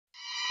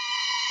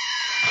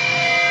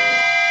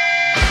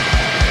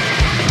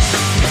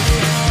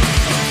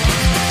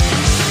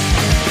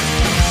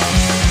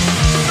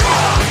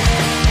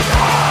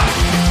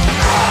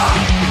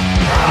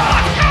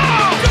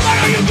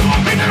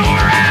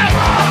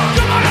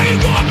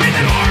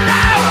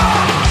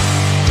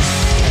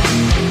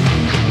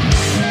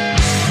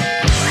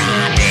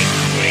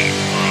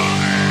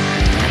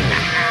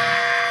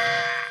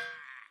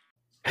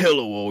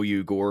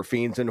Horror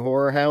Fiends and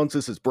Horror Hounds.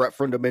 This is Brett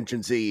from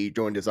Dimension Z,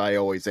 joined as I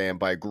always am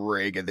by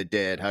Greg and the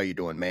Dead. How you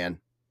doing, man?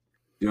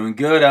 Doing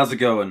good. How's it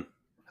going?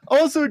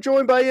 Also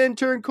joined by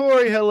intern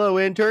Corey. Hello,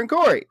 intern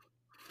Corey.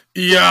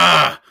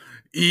 Ja,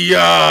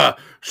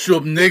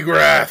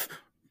 Shub-Nigrath,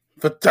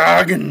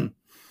 Vertagen.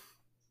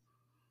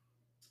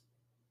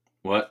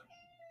 What?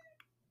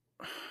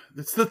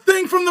 It's the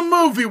thing from the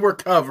movie we're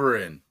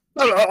covering.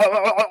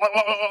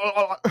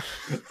 I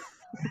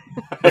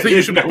think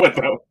you should know what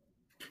though.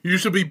 You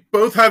should be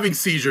both having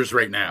seizures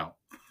right now.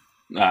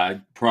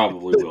 I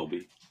probably will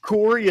be.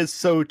 Corey is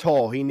so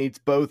tall, he needs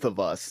both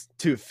of us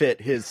to fit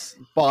his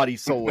body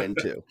soul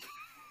into.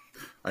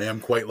 I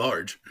am quite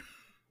large.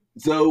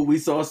 So we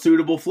saw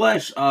Suitable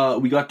Flesh.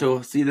 We got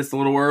to see this a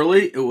little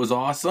early. It was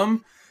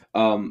awesome.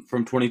 From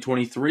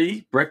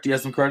 2023. Brett, do you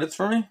have some credits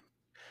for me?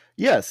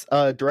 Yes,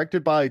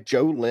 directed by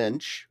Joe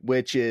Lynch,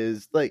 which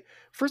is like,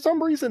 for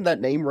some reason that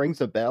name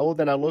rings a bell.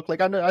 Then I look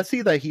like I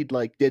see that he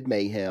did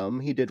Mayhem.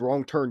 He did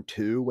Wrong Turn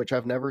 2, which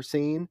I've never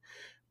seen.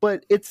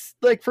 But it's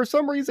like, for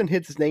some reason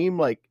his name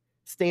like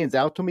stands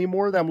out to me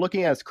more than I'm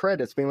looking at his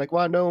credits, being like,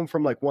 well, I know him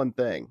from like one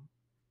thing.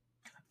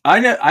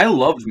 I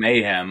loved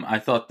Mayhem. I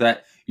thought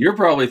that you're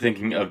probably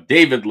thinking of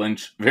David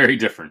Lynch. Very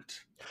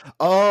different.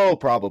 Oh,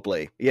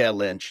 probably. Yeah,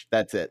 Lynch.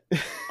 That's it.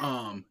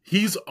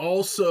 He's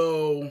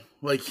also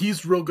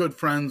he's real good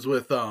friends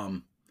with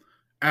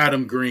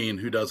Adam Green,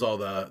 who does all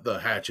the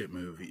Hatchet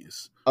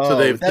movies. Oh,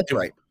 so that's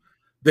right.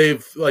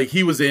 They've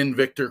he was in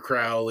Victor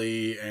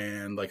Crowley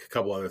and like a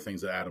couple other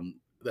things that Adam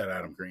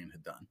Green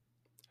had done.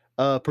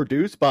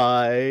 Produced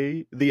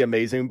by the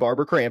amazing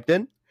Barbara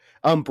Crampton.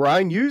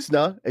 Brian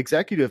Usna,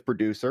 executive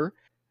producer.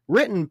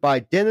 Written by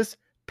Dennis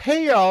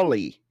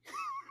Paoli.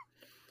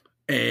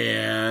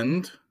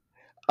 And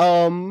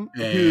well,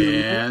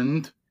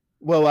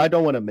 I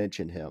don't want to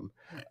mention him.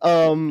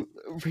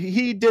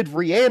 He did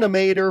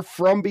Reanimator,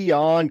 From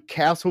Beyond,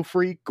 Castle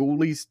Freak,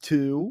 Ghoulies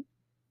 2.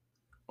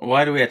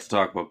 Why do we have to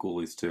talk about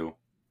Ghoulies 2?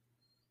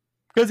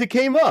 Because it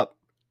came up.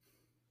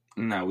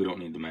 No, we don't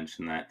need to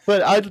mention that.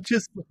 But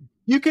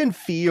you can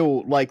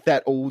feel like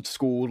that old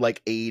school,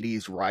 like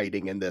 80s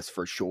writing in this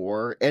for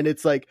sure. And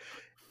it's like,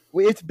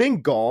 it's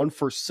been gone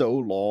for so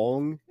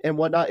long and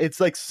whatnot.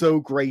 It's like so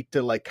great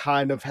to like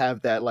kind of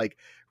have that like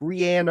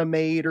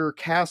Reanimator,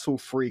 Castle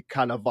Freak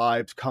kind of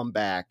vibes come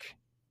back.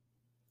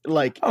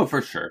 Like, oh,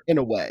 for sure. In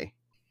a way.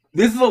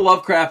 This is a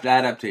Lovecraft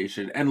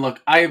adaptation. And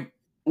look,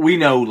 we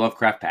know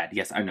Lovecraft Pad.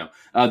 Yes, I know.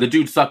 The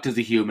dude sucked as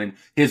a human.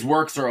 His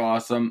works are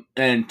awesome.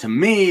 And to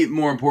me,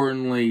 more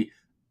importantly,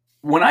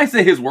 when I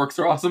say his works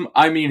are awesome,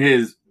 I mean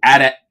his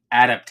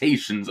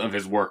adaptations of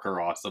his work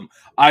are awesome.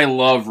 I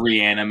love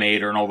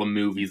Reanimator and all the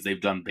movies they've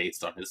done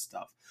based on his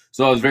stuff.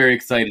 So I was very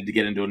excited to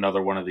get into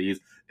another one of these.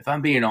 If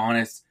I'm being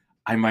honest,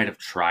 I might have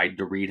tried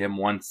to read him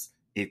once.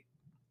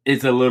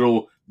 It's a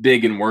little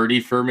big and wordy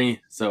for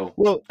me,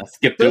 so I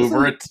skipped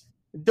over it.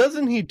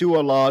 Doesn't he do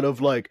a lot of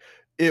like,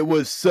 it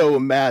was so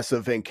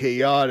massive and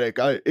chaotic,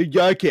 I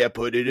can't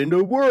put it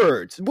into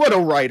words. What a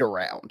write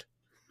around.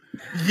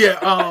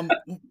 Yeah,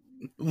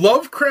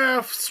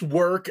 Lovecraft's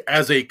work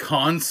as a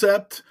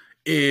concept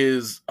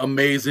is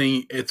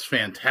amazing. It's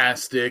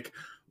fantastic.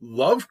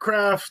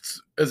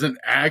 Lovecraft as an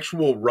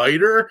actual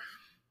writer,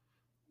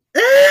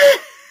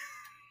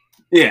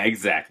 Yeah,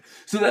 exactly.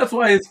 So that's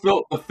why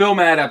the film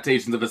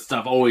adaptations of his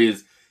stuff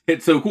always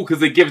hit so cool, because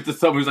they give it to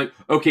someone who's like,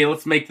 okay,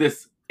 let's make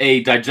this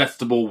a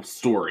digestible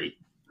story.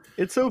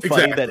 It's so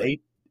funny that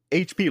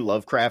H.P.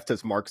 Lovecraft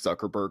has Mark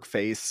Zuckerberg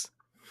face.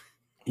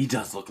 He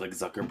does look like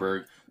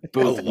Zuckerberg.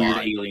 Both weird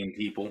alien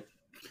people.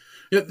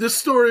 Yeah,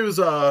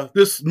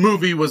 this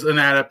movie was an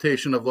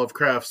adaptation of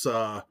Lovecraft's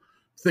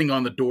Thing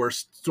on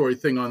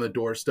the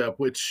Doorstep,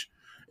 which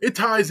it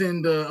ties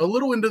into a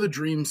little into the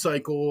dream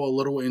cycle, a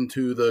little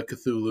into the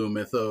Cthulhu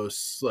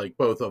mythos, like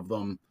both of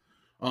them.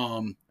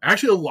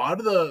 Actually, a lot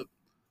of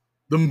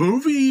the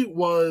movie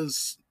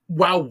was,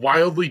 while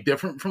wildly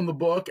different from the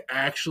book,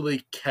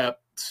 actually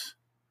kept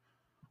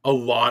a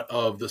lot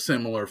of the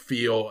similar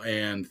feel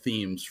and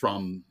themes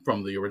from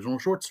the original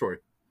short story.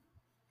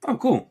 Oh,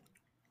 cool.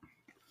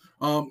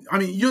 I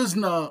mean,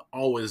 Usna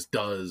always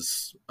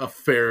does a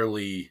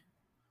fairly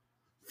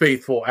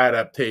faithful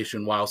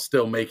adaptation while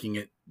still making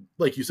it,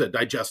 like you said,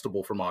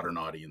 digestible for modern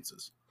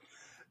audiences.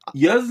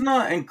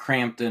 Usna and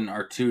Crampton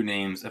are two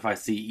names. If I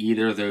see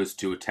either of those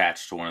two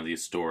attached to one of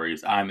these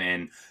stories, I'm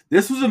in.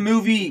 This was a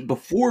movie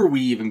before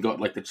we even got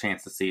like the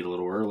chance to see it a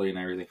little early and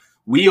everything.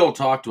 We all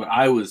talked to it.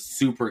 I was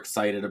super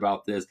excited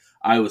about this.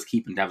 I was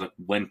keeping tabs like,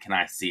 when can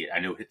I see it? I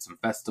know it hit some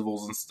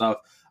festivals and stuff.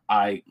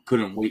 I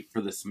couldn't wait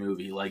for this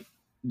movie. Like,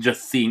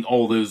 just seeing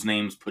all those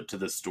names put to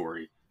this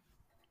story.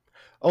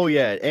 Oh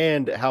yeah,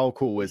 and how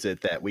cool is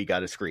it that we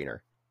got a screener?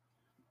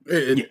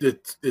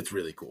 It's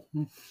really cool.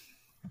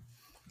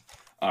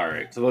 All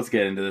right, so let's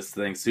get into this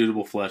thing.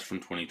 Suitable Flesh from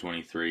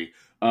 2023.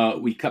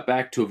 We cut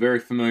back to a very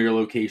familiar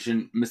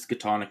location,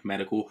 Miskatonic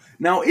Medical.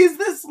 Now, is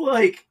this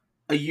like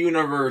a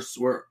universe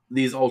where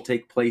these all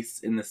take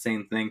place in the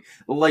same thing?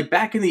 Like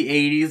back in the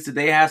 80s, did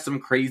they have some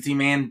crazy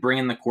man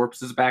bringing the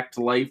corpses back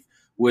to life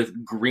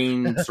with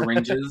green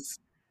syringes?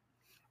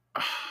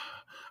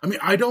 I mean,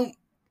 I don't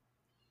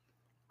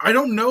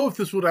know if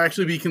this would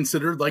actually be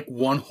considered like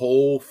one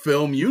whole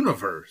film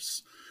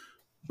universe.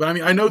 But I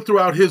mean, I know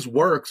throughout his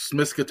works,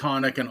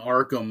 Miskatonic and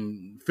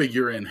Arkham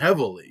figure in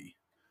heavily.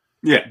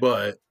 Yeah.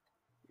 But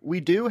we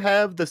do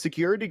have the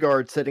security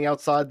guard sitting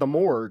outside the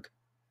morgue.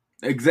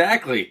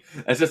 Exactly.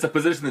 That's just a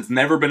position that's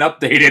never been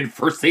updated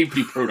for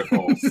safety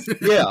protocols.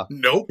 Yeah.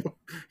 Nope.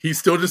 He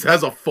still just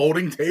has a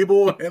folding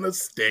table and a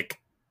stick.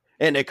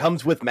 And it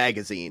comes with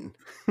magazine.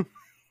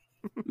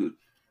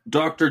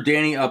 Dr.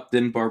 Danny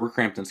Upton, Barbara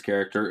Crampton's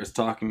character, is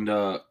talking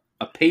to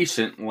a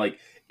patient, like,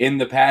 in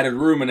the padded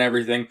room and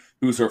everything,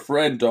 who's her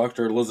friend,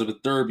 Dr.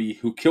 Elizabeth Derby,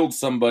 who killed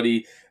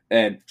somebody,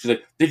 and she's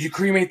like, did you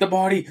cremate the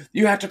body?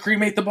 You had to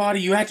cremate the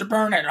body. You had to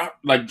burn it.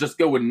 Like, just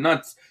going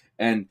nuts.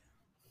 And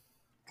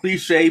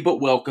cliche,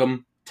 but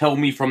welcome, tell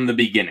me from the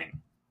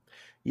beginning.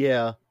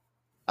 Yeah.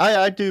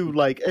 I do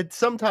like it.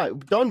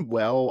 Sometimes done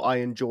well, I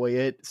enjoy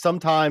it.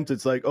 Sometimes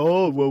it's like,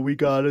 oh well, we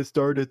gotta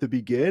start at the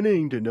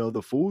beginning to know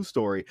the full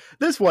story.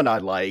 This one I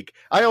like.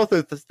 I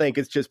also think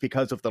it's just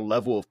because of the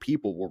level of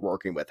people we're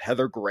working with.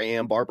 Heather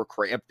Graham, Barbara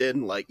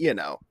Crampton, like, you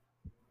know.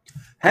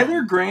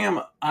 Heather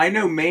Graham, I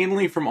know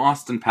mainly from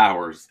Austin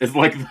Powers. Is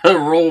like the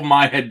role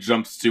my head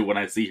jumps to when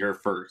I see her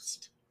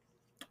first.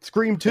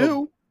 Scream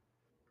 2.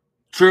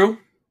 True.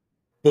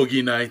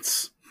 Boogie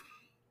Nights.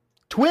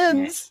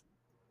 Twins.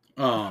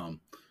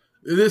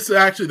 This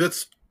actually,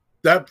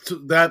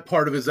 that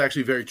part of it is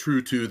actually very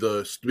true to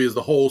because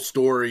the whole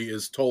story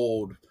is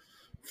told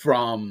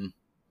from,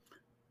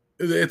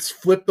 it's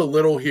flipped a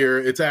little here.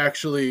 It's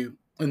actually,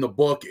 in the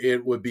book,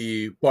 it would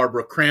be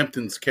Barbara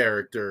Crampton's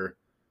character.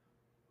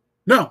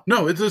 No,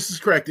 this is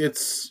correct.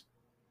 It's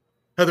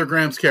Heather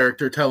Graham's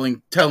character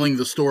telling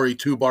the story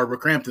to Barbara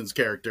Crampton's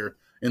character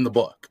in the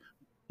book.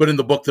 But in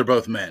the book, they're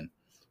both men.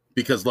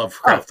 Because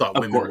Lovecraft thought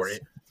women were...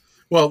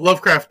 Well,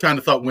 Lovecraft kind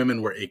of thought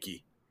women were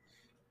icky.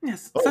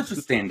 Yes, such a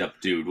stand-up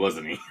dude,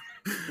 wasn't he?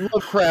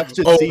 Lovecraft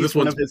just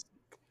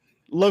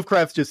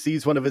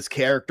sees one of his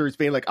characters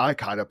being like, I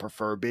kind of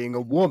prefer being a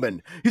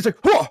woman. He's like,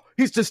 oh!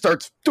 He just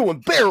starts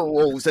doing barrel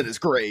rolls in his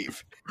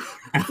grave.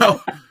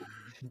 Well,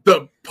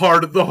 the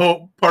part of the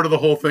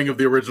whole thing of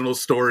the original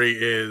story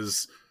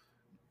is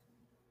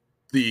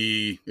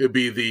it'd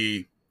be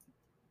the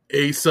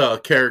Asa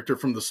character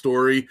from the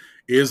story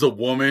is a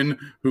woman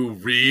who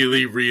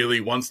really, really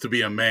wants to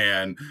be a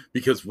man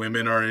because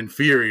women are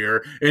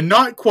inferior and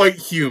not quite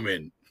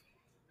human.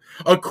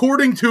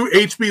 According to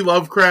H.P.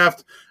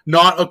 Lovecraft,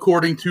 not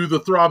according to the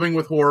Throbbing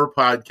with Horror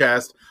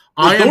podcast.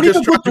 Don't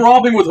even put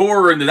Throbbing with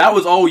Horror into that.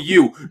 Was all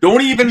you.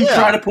 Don't even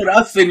try to put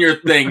us in your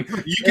thing.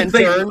 You can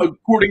say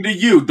according to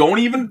you. Don't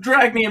even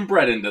drag me and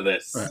Brett into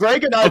this.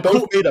 Greg and I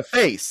both made a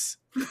face.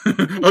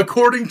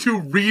 According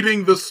to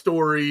reading the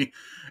story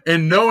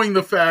and knowing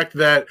the fact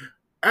that,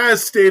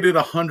 as stated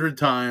 100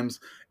 times,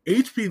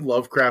 H.P.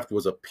 Lovecraft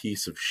was a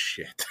piece of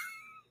shit.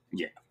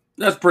 Yeah,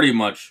 that's pretty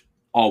much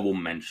all we'll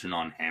mention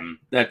on him.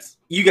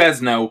 You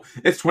guys know,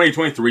 it's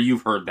 2023,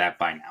 you've heard that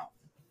by now.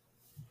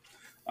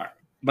 Alright,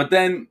 but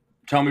then,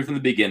 tell me from the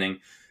beginning,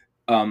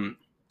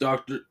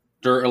 Dr.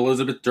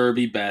 Elizabeth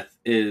Derby Beth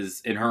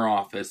is in her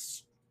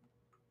office,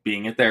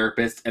 being a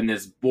therapist, and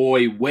this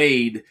boy,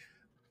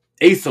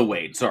 Asa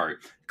Wade,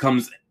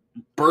 comes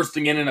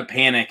bursting in a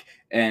panic,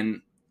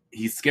 and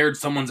he's scared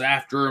someone's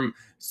after him,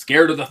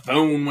 scared of the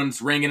phone when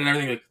it's ringing and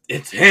everything. Like,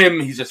 it's him.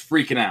 He's just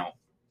freaking out.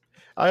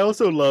 I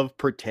also love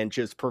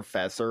pretentious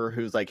professor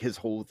who's like, his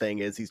whole thing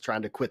is he's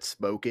trying to quit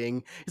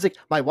smoking. He's like,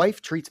 my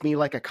wife treats me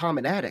like a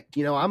common addict.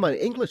 You know, I'm an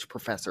English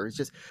professor. It's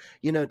just,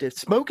 you know,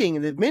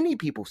 smoking, and many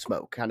people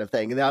smoke kind of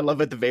thing. And then I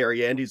love at the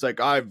very end, he's like,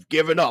 I've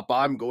given up.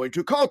 I'm going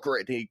to conquer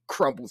it. And he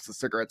crumbles the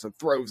cigarettes and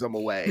throws them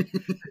away.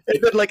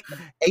 And then like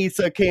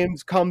Asa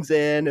comes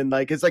in and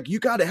like, is like, you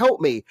got to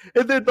help me.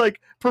 And then like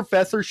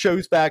professor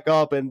shows back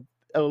up and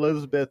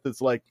Elizabeth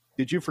is like,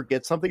 did you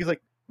forget something? He's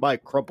like, my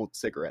crumpled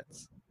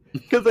cigarettes.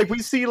 Because like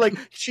we see like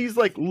she's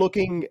like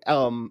looking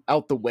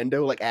out the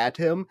window like at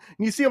him,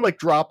 and you see him like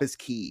drop his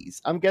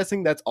keys. I'm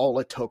guessing that's all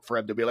it took for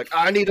him to be like,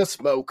 I need a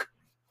smoke.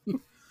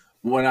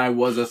 When I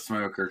was a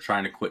smoker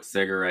trying to quit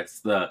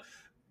cigarettes,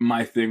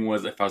 my thing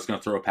was if I was going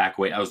to throw a pack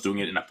away, I was doing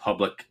it in a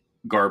public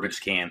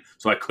garbage can,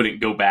 so I couldn't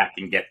go back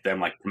and get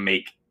them, like to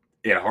make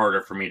it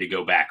harder for me to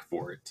go back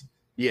for it.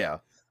 Yeah.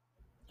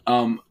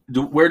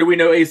 Where do we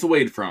know Asa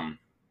Wade from?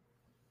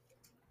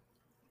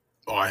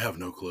 Oh, I have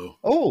no clue.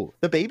 Oh,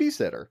 the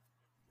babysitter.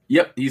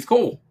 Yep, he's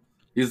cool.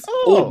 He's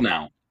old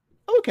now.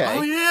 Okay.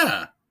 Oh,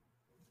 yeah.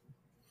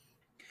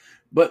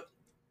 But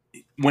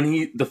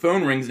when the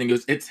phone rings and he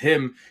goes, it's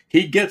him,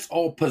 he gets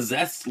all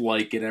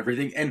possessed-like and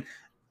everything. And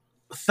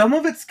some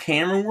of it's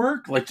camera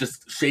work, like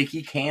just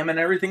shaky cam and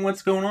everything,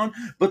 what's going on.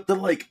 But the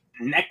like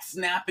neck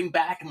snapping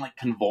back and like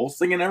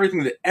convulsing and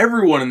everything that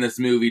everyone in this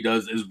movie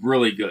does is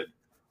really good.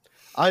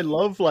 I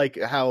love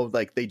like how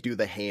like they do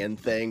the hand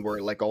thing where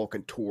it like all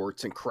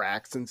contorts and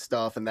cracks and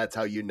stuff, and that's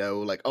how you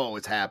know like, oh,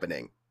 it's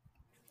happening.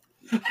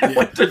 I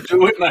went to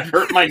do it and I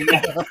hurt my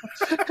neck. And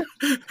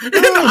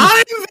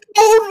I'm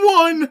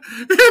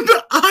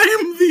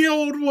the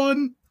old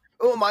one.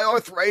 oh, my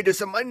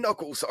arthritis and my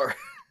knuckles are.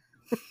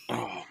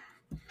 Oh.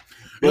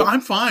 Yeah,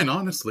 I'm fine,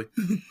 honestly.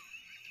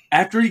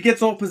 After he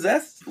gets all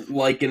possessed,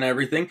 like, and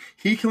everything,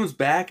 he comes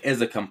back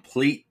as a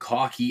complete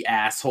cocky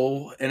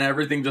asshole and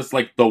everything, just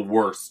like the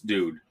worst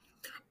dude.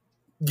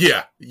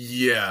 Yeah.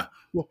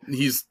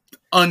 He's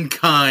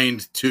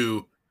unkind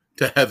to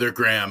Heather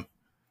Graham.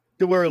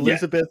 Where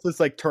Elizabeth is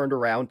like turned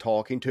around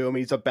talking to him.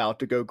 He's about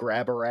to go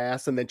grab her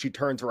ass, and then she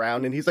turns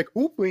around and he's like,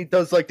 oop, he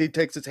does like, he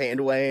takes his hand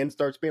away and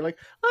starts being like,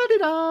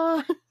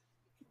 ah-da-da.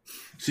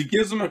 She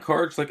gives him a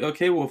card. She's like,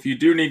 okay, well, if you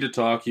do need to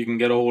talk, you can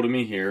get a hold of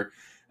me here.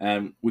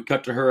 And we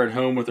cut to her at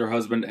home with her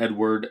husband,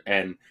 Edward,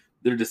 and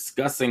they're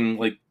discussing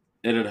like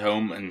it at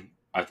home. And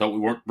I thought we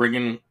weren't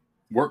bringing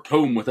work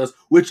home with us,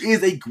 which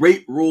is a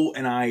great rule.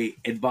 And I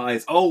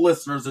advise all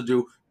listeners to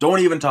do.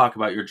 Don't even talk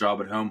about your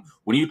job at home.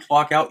 When you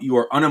clock out, you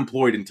are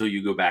unemployed until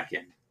you go back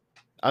in.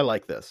 I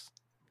like this.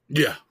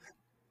 Yeah.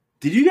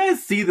 Did you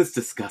guys see this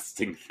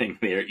disgusting thing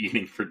they are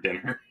eating for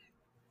dinner?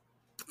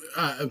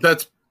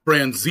 That's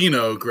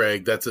Branzino,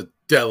 Greg. That's a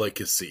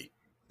delicacy.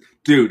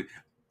 Dude,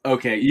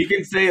 okay, you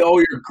can say, oh,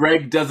 your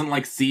Greg doesn't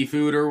like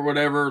seafood or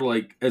whatever,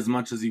 like, as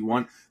much as you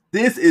want.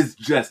 This is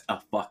just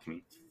a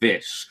fucking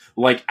fish,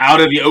 like,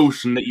 out of the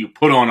ocean that you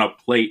put on a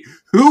plate.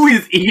 Who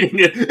is eating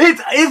it?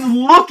 It's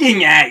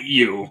looking at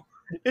you.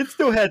 It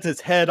still has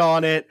his head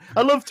on it.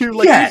 I love to,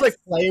 like, Yes. he's like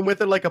playing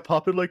with it like a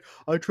puppet, like,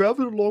 I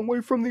traveled a long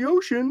way from the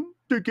ocean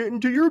to get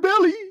into your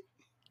belly.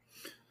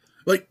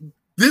 Like,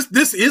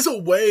 this is a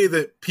way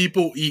that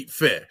people eat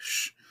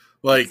fish.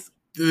 Like,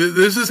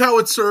 this is how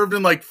it's served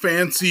in, like,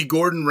 fancy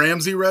Gordon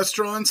Ramsay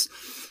restaurants.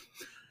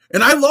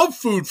 And I love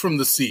food from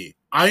the sea.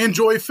 I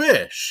enjoy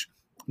fish.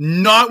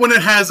 Not when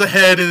it has a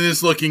head and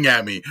is looking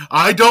at me.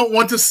 I don't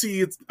want to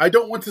see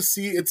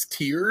its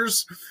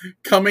tears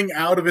coming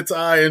out of its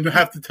eye and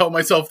have to tell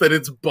myself that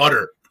it's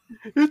butter.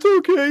 It's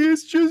okay,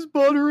 it's just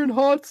butter and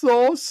hot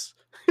sauce.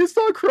 It's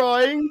not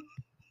crying.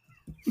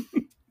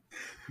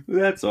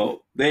 That's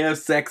all. They have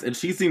sex, and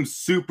she seems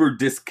super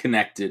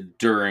disconnected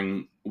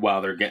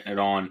while they're getting it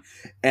on.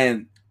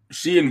 And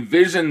she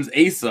envisions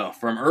Asa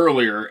from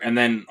earlier, and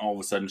then all of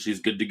a sudden she's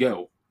good to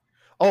go.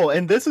 Oh,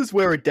 and this is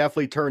where it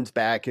definitely turns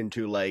back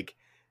into like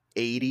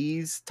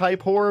 80s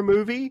type horror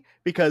movie,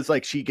 because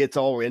like she gets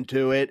all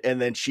into it and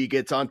then she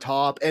gets on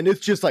top and it's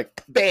just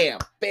like bam,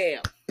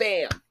 bam,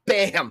 bam,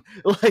 bam.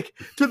 Like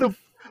to the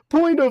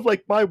point of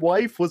like my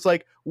wife was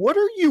like, what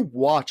are you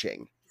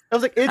watching? I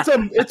was like,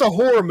 it's a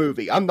horror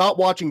movie. I'm not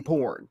watching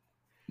porn.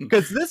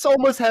 Because this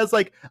almost has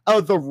like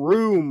The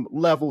Room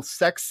level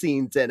sex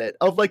scenes in it.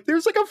 Of like,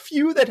 there's like a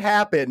few that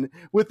happen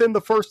within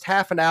the first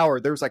half an hour.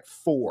 There's like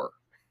 4.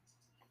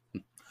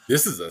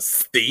 This is a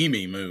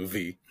steamy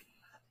movie.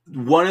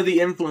 One of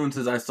the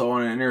influences I saw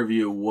in an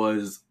interview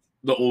was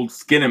the old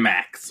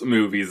Skinamax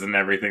movies and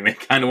everything. They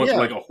kind of went for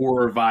like a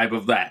horror vibe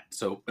of that.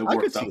 So it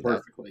works out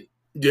perfectly.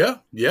 Yeah,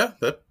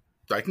 that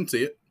I can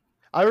see it.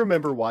 I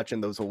remember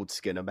watching those old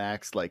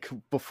Skinamax like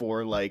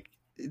before like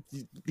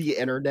the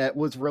internet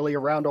was really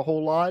around a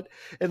whole lot,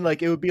 and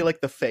like it would be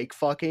like the fake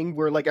fucking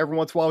where like every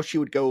once in a while she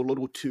would go a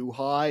little too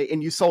high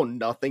and you saw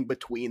nothing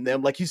between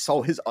them, like you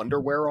saw his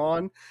underwear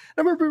on.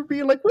 I remember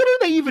being like, what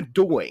are they even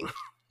doing?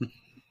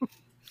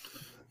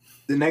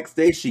 The next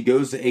day she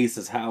goes to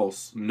Ace's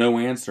house, no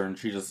answer, and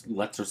she just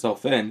lets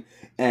herself in,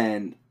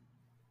 and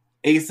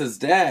Ace's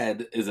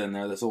dad is in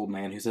there, this old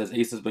man who says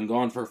Ace has been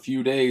gone for a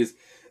few days,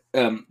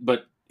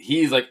 but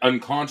he's like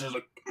unconscious,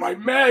 like, my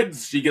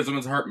meds! She gives him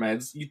his heart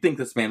meds. You'd think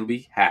this man would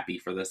be happy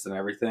for this and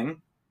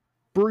everything.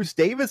 Bruce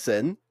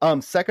Davison,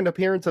 second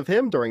appearance of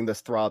him during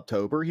this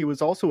Throbtober. He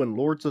was also in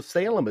Lords of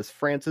Salem as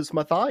Francis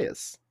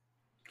Matthias.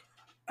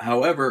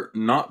 However,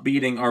 not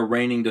beating our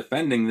reigning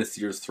defending this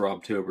year's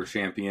Throbtober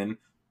champion,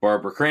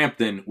 Barbara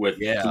Crampton, with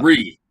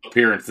 3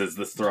 appearances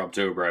this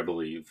Throbtober, I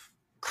believe.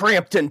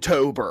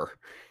 Crampton-tober.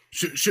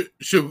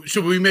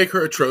 Should we make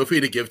her a trophy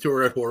to give to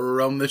her at Horror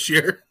Realm this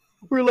year?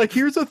 We're like,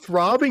 here's a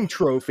throbbing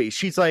trophy.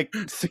 She's like,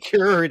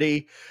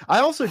 security. I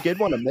also did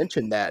want to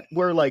mention that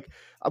where like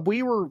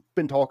we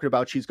been talking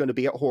about she's going to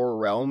be at Horror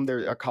Realm.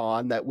 There's a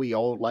con that we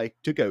all like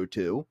to go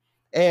to.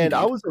 And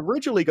I was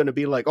originally going to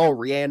be like, oh,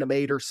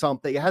 Reanimate or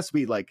something. It has to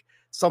be like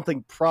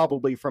something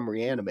probably from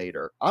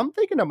Reanimator. I'm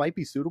thinking it might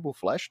be Suitable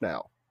Flesh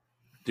now.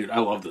 Dude, I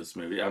love this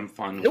movie. I'm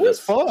fine with it. It was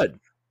fun.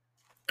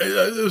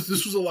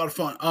 This was a lot of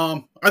fun.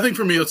 I think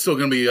for me, it's still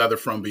going to be either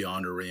From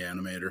Beyond or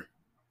Reanimator.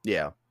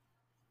 Yeah.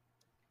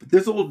 But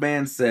this old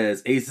man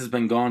says Ace has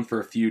been gone for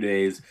a few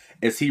days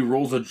as he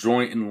rolls a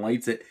joint and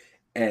lights it.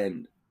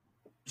 And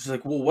she's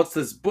like, well, what's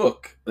this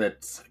book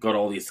that's got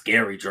all these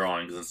scary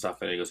drawings and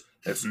stuff? And he goes,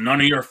 it's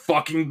none of your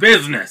fucking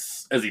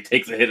business, as he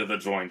takes a hit of the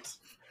joint.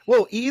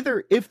 Well,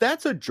 either if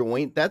that's a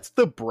joint, that's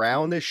the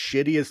brownest,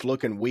 shittiest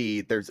looking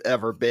weed there's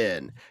ever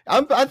been.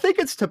 I think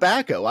it's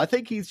tobacco. I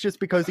think he's just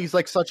because he's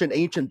like such an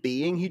ancient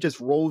being, he just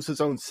rolls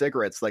his own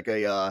cigarettes like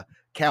a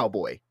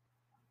cowboy.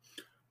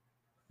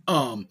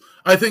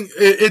 I think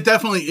it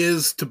definitely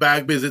is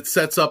tobacco because it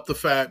sets up the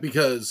fact,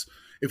 because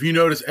if you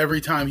notice,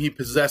 every time he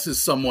possesses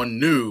someone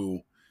new,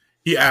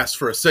 he asks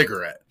for a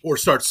cigarette or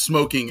starts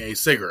smoking a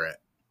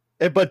cigarette.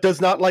 but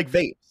does not like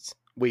vapes.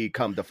 We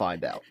come to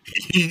find out.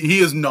 He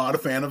is not a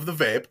fan of the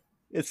vape.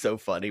 It's so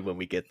funny when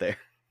we get there.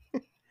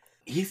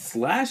 He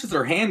slashes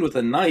her hand with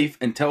a knife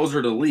and tells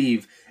her to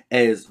leave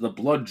as the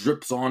blood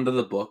drips onto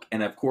the book.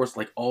 And of course,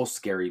 like all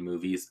scary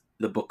movies,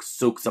 the book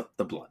soaks up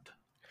the blood.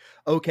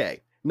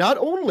 Okay, not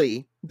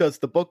only does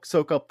the book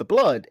soak up the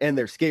blood and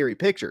their scary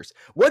pictures,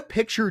 what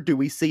picture do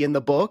we see in the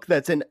book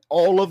that's in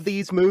all of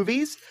these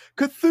movies?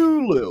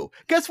 Cthulhu.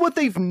 Guess what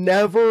they've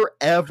never,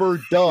 ever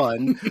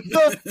done?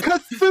 The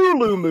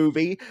Cthulhu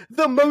movie,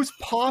 the most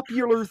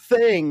popular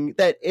thing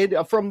that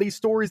from these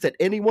stories that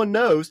anyone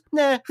knows.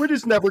 Nah, we're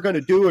just never going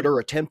to do it or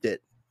attempt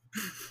it.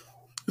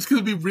 It's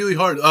going to be really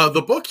hard.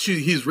 The book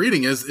he's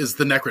reading is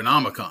the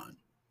Necronomicon.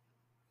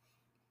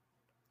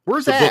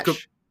 Where's the Ash? book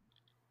of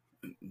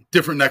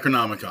different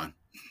Necronomicon.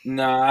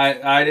 No,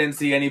 I didn't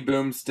see any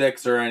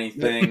boomsticks or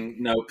anything.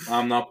 Nope,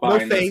 I'm not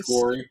buying this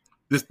story.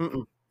 This,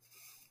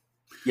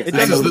 yes, it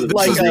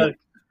doesn't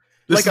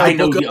like I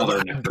know book the other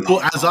Abdul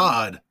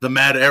Azad, the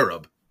Mad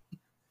Arab.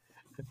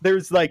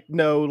 There's like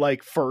no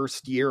like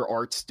first year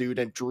art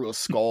student drew a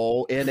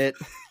skull in it.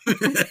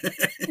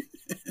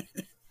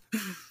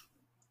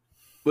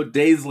 But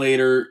days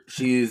later,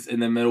 she's in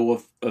the middle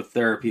of a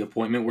therapy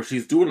appointment where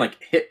she's doing like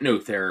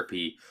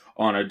hypnotherapy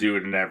on a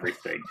dude and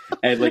everything.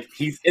 And like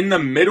he's in the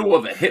middle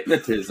of a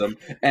hypnotism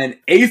and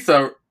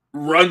Asa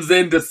runs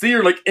in to see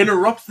her, like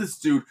interrupts this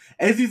dude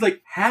as he's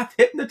like half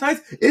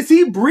hypnotized. Is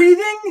he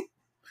breathing?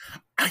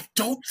 I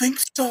don't think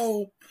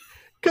so.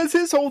 Because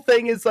his whole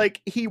thing is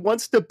like he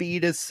wants to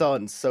beat his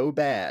son so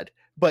bad,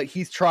 but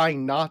he's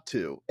trying not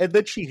to. And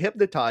then she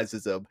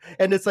hypnotizes him.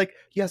 And it's like,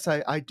 yes,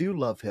 I do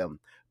love him,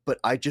 but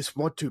I just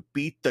want to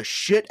beat the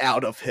shit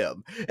out of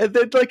him. And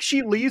then like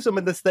she leaves him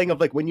in this thing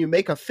of like when you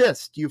make a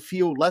fist, you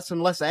feel less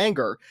and less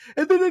anger.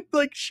 And then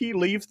like she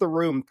leaves the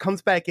room,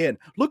 comes back in,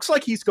 looks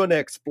like he's going to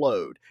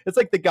explode. It's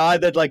like the guy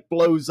that like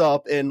blows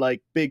up in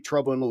like Big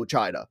Trouble in Little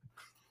China.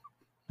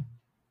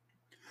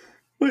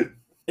 But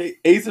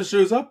Asa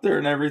shows up there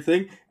and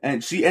everything,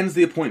 and she ends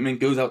the appointment,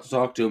 goes out to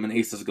talk to him, and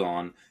Asa's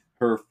gone.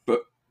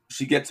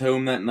 She gets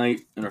home that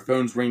night, and her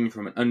phone's ringing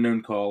from an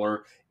unknown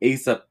caller.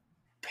 Asa's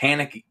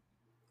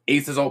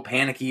all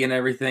panicky and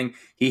everything.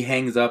 He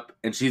hangs up,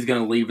 and she's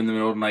going to leave in the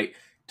middle of the night.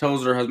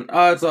 Tells her husband,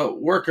 it's a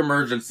work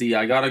emergency.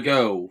 I gotta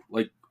go.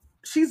 Like,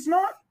 she's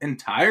not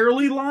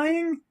entirely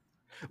lying.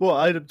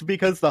 Well,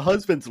 because the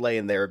husband's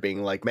laying there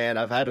being like, man,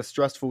 I've had a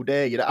stressful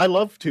day. You know, I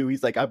love to.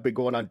 He's like, I've been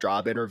going on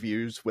job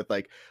interviews with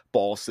like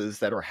bosses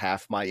that are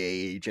half my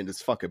age and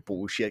this fucking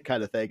bullshit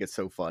kind of thing. It's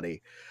so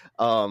funny.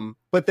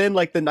 But then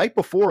like the night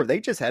before, they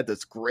just had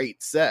this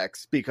great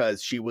sex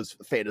because she was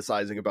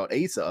fantasizing about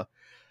Asa.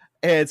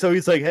 And so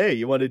he's like, hey,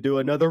 you want to do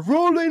another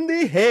roll in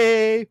the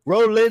hay,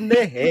 roll in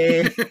the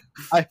hay.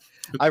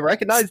 I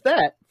recognize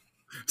that.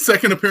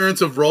 Second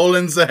appearance of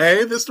Roland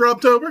Zahay this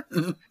October.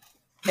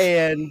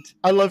 And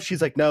I love,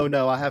 she's like,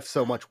 no, I have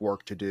so much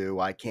work to do.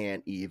 I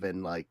can't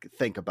even like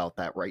think about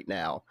that right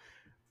now.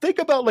 Think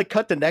about like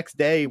cut the next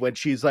day when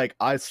she's like,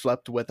 I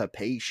slept with a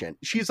patient.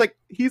 He's like,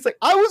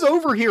 I was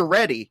over here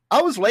ready.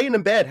 I was laying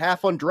in bed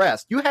half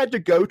undressed. You had to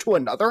go to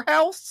another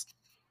house?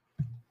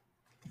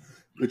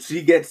 But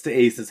she gets to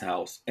Ace's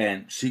house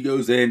and she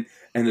goes in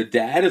and the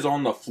dad is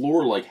on the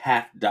floor like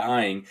half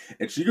dying.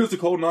 And she goes to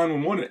call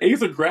 911 and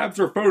Asa grabs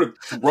her phone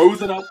and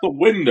throws it out the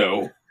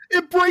window.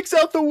 It breaks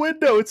out the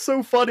window. It's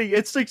so funny.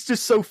 It's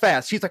just so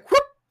fast. She's like,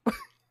 whoop.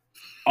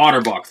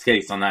 Otterbox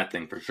case on that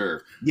thing for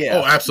sure. Yeah.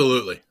 Oh,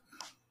 absolutely.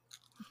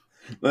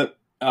 But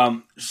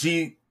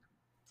she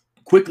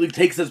quickly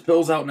takes his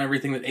pills out and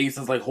everything that Ace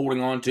is like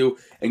holding on to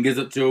and gives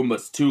it to him, but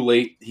it's too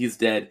late. He's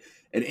dead.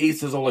 And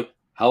Ace is all like,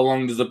 how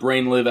long does the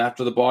brain live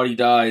after the body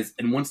dies?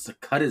 And wants to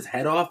cut his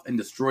head off and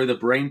destroy the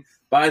brain.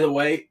 By the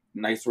way,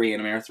 nice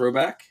Reanimator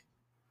throwback.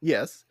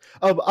 Yes.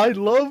 I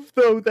love,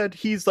 though, that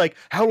he's like,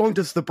 how long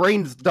does the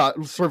brain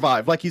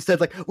survive? Like he said,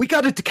 like, we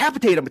got to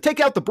decapitate him and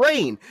take out the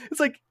brain. It's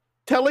like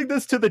telling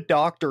this to the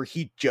doctor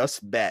he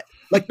just met.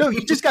 Like, no,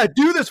 you just got to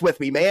do this with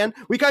me, man.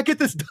 We got to get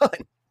this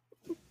done.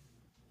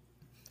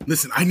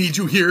 Listen, I need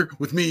you here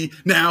with me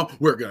now.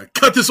 We're going to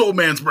cut this old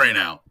man's brain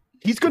out.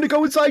 He's going to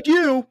go inside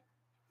you.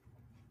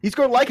 He's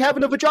going to like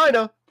having a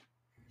vagina.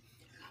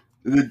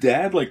 The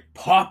dad, like,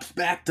 pops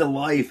back to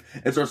life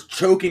and starts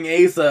choking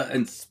Asa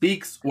and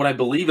speaks what I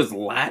believe is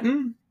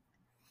Latin?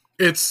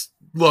 It's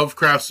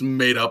Lovecraft's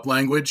made-up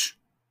language.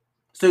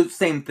 So,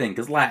 same thing,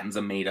 because Latin's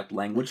a made-up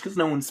language, because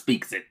no one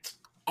speaks it.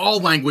 All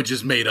language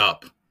is made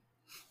up.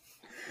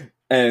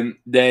 And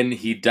then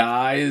he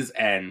dies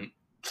and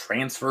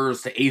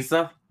transfers to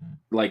Asa.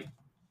 Like,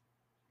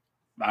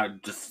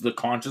 just the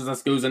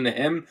consciousness goes into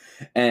him.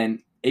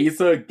 And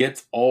Asa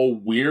gets all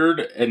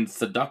weird and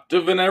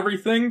seductive and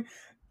everything.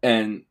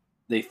 And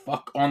they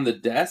fuck on the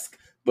desk,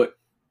 but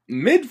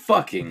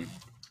mid-fucking,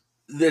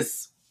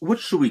 this, what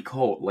should we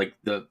call it? Like,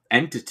 the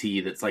entity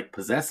that's, like,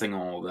 possessing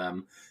all of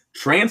them,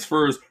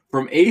 transfers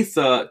from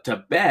Asa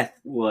to Beth,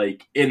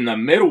 like, in the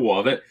middle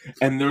of it,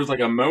 and there's,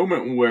 like, a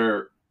moment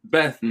where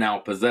Beth, now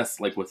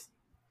possessed, like, with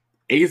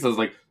Asa's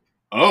like,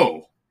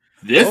 oh,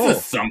 this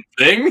is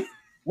something.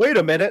 Wait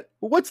a minute,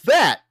 what's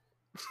that?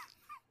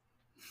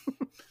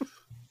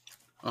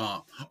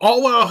 All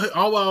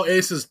while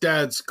Ace's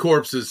dad's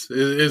corpse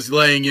is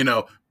laying,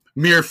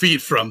 mere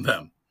feet from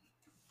them.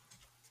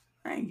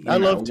 I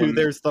love too.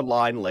 There's the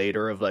line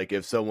later of like,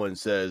 if someone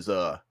says,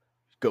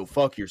 "Go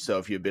fuck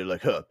yourself," you'd be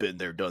like, "Huh, been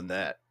there, done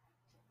that."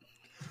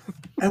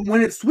 And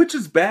when it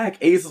switches back,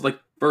 Ace is like,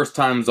 first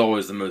time is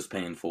always the most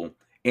painful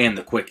and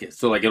the quickest.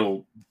 So like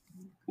it'll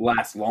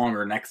last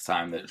longer next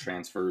time that it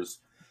transfers.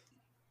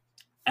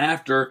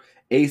 After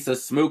Asa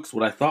smokes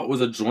what I thought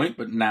was a joint,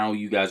 but now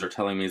you guys are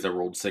telling me is a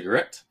rolled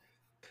cigarette.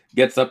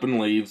 Gets up and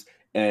leaves,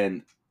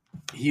 and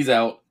he's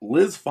out.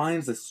 Liz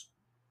finds this.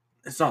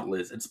 It's not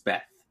Liz, it's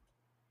Beth.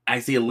 I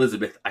say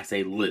Elizabeth, I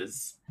say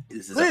Liz.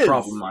 This is Liz. a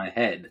problem in my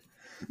head.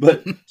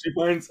 But she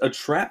finds a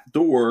trap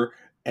door,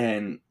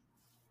 and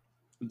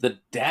the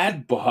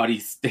dad body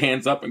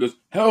stands up and goes,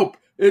 "Help,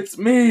 it's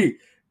me."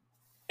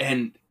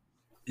 And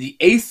the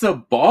Asa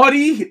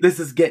body, this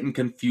is getting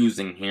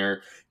confusing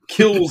here,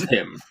 kills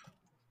him.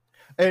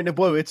 And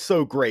whoa, it's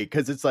so great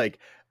because it's like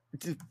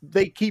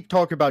they keep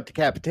talking about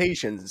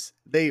decapitations.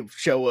 They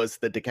show us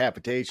the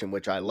decapitation,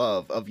 which I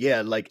love. Of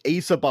like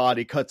Asa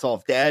body cuts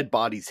off dad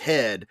body's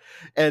head,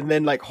 and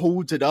then like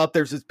holds it up.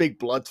 There's this big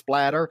blood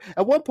splatter.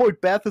 At one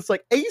point, Beth is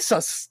like,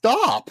 "Asa,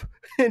 stop!"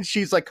 And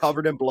she's like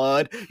covered in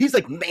blood. He's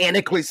like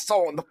manically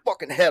sawing the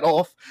fucking head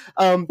off.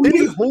 Then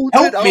he holds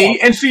Help it up. me,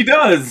 and she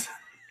does.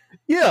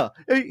 Yeah,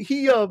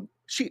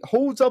 she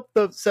holds up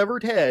the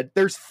severed head.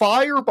 There's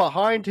fire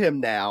behind him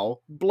now,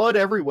 blood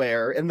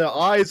everywhere, and the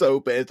eyes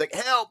open. It's like,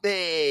 "Help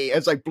me!"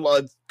 As like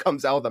blood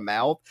comes out of the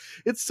mouth.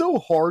 It's so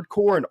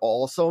hardcore and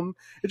awesome.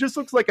 It just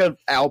looks like an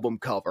album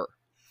cover.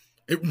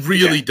 It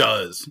really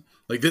does.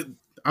 Like,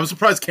 I'm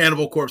surprised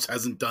Cannibal Corpse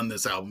hasn't done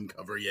this album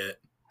cover yet.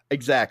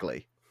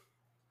 Exactly.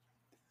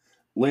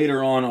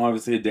 Later on,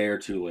 obviously a day or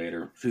two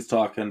later, she's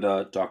talking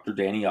to Dr.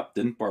 Danny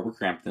Upton, Barbara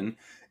Crampton,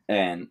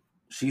 and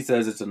she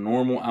says it's a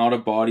normal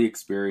out-of-body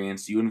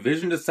experience. You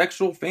envisioned a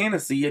sexual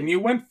fantasy and you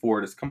went for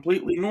it. It's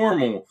completely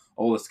normal.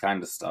 All this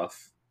kind of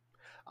stuff.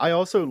 I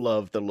also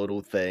love the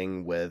little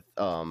thing with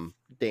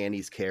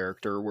Danny's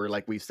character where,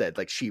 like we said,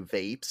 like she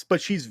vapes,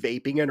 but she's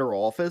vaping in her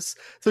office.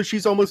 So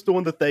she's almost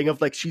doing the thing of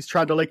like she's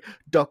trying to like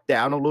duck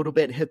down a little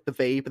bit and hit the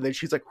vape, and then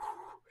she's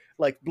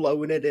like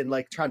blowing it and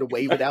like trying to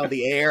wave it out of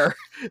the air.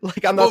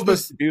 Like, I'm not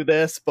supposed to do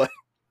this, but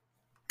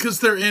because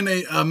they're in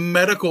a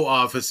medical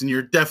office and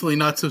you're definitely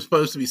not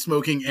supposed to be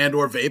smoking and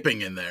or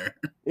vaping in there.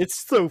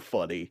 It's so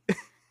funny.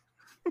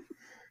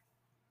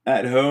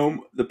 At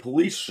home, the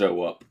police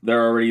show up.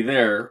 They're already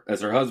there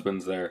as her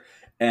husband's there.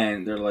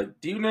 And they're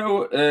like, "Do you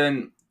know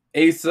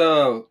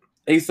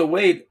Asa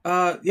Wade?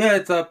 Yeah,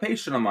 it's a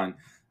patient of mine.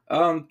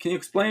 Can you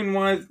explain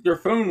why your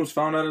phone was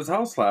found at his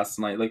house last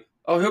night?" Like,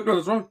 "Oh, I hope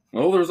nothing's wrong."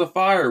 "Well, there's a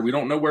fire. We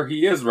don't know where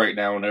he is right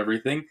now and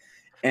everything."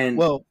 And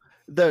well,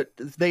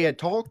 they had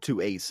talked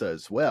to Asa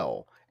as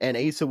well, and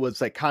Asa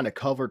was like kind of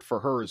covered for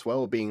her as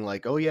well, being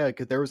like, "Oh yeah,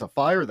 because there was a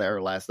fire there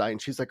last night,"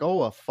 and she's like,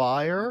 "Oh, a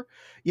fire?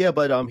 Yeah,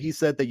 but he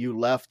said that you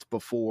left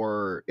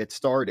before it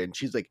started." And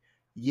she's like,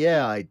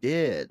 "Yeah, I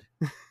did."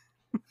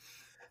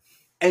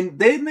 And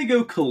then they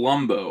go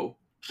Columbo.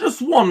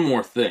 Just one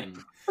more thing.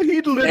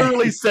 He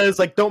literally says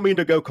like, "Don't mean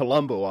to go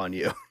Columbo on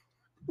you."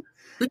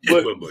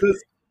 But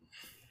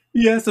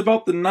yes,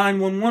 about the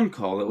 911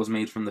 call that was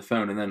made from the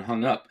phone and then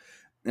hung up.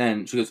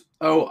 And she goes,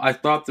 "Oh, I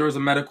thought there was a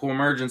medical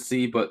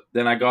emergency, but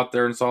then I got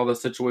there and saw the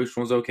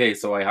situation was okay,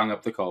 so I hung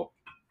up the call."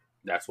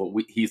 That's what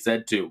he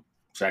said too.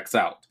 Checks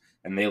out.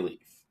 And they leave.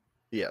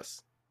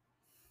 Yes.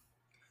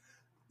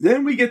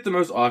 Then we get the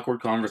most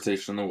awkward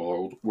conversation in the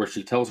world, where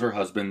she tells her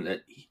husband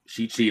that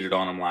she cheated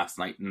on him last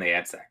night and they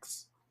had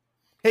sex.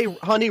 "Hey,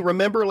 honey,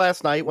 remember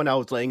last night when I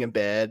was laying in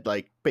bed,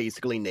 like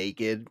basically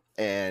naked,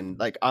 and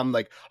like I'm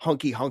like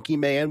hunky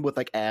man with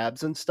like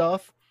abs and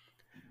stuff?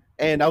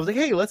 And I was like,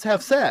 hey, let's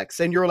have sex.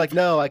 And you're like,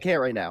 no, I can't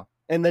right now.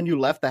 And then you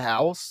left the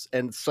house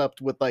and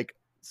slept with like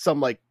some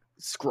like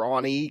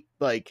scrawny,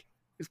 like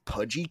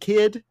pudgy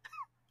kid."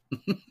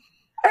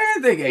 I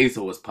didn't think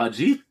Asa was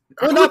pudgy.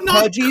 Well, not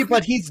pudgy,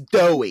 but he's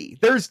doughy.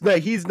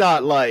 He's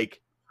not like...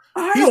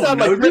 I don't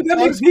know. Like, that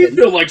makes me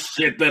feel like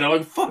shit then. I'm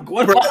like, fuck,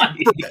 what am I?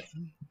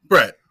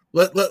 Brett,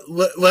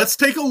 let's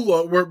take a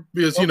look.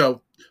 Because,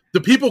 the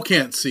people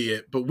can't see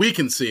it, but we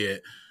can see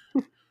it.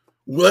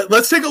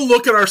 Let's take a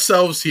look at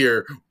ourselves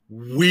here.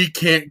 We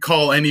can't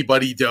call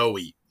anybody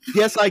doughy.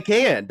 Yes, I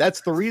can.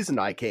 That's the reason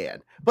I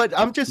can. But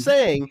I'm just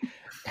saying,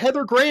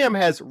 Heather Graham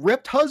has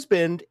ripped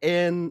husband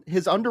in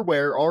his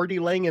underwear already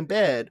laying in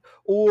bed,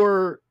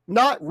 or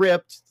not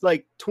ripped,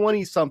 like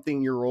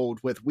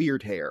 20-something-year-old with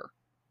weird hair.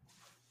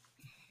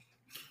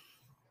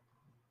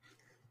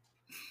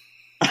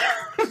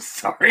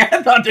 Sorry,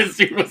 I thought this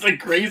dude was a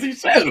crazy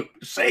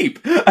shape.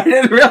 I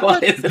didn't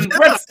realize in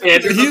Brett's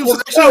standards he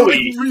was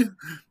doughy.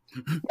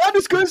 Not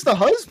as good as the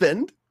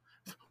husband.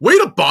 Way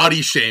to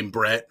body shame,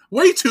 Brett.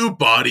 Way too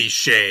body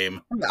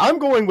shame. I'm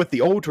going with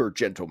the older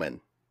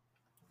gentleman.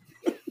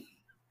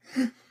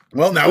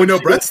 Well, now we know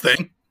Brett's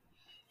thing.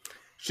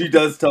 She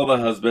does tell the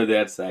husband they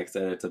had sex,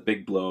 and it's a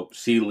big blow up.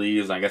 She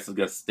leaves, and I guess is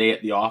going to stay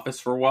at the office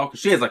for a while, because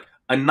she has, like,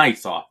 a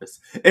nice office.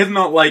 It's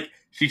not like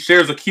she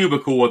shares a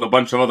cubicle with a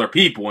bunch of other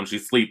people and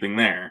she's sleeping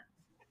there.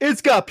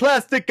 It's got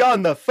plastic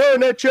on the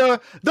furniture.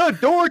 The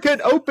door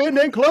can open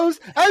and close.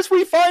 As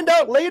we find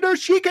out later,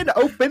 she can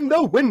open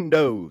the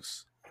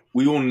windows.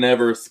 We will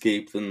never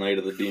escape the Night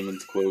of the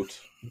Demons quote.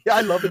 Yeah,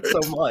 I love it so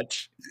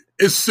much.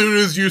 As soon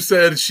as you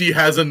said she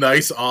has a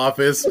nice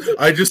office,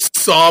 I just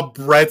saw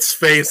Brett's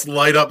face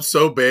light up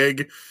so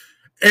big.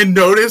 And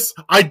notice,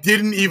 I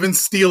didn't even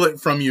steal it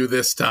from you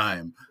this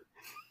time.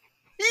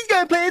 He's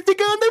got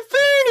plastic on the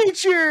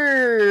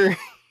furniture.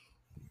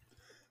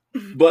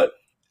 But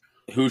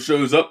who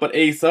shows up but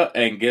Asa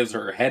and gives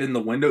her head in the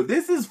window?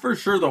 This is for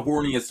sure the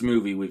horniest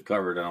movie we've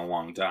covered in a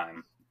long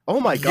time. Oh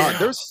my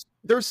god,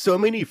 there's so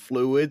many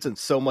fluids and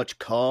so much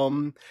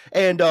cum.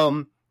 And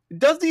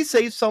does he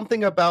say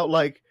something about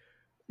like,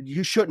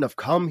 you shouldn't have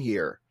come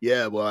here?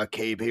 Yeah, well, I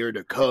came here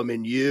to come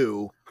in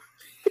you.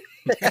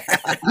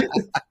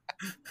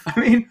 I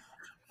mean,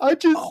 I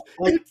just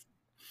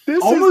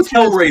this almost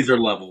Hellraiser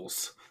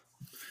levels.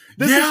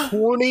 This is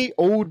horny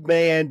old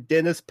man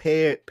Dennis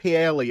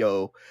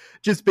Paleo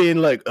just being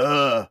like,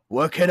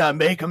 what can I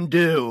make him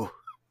do?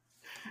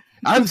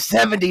 I'm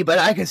 70, but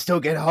I can still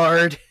get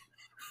hard.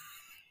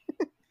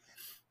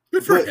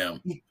 Good for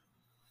him. He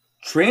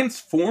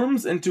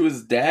transforms into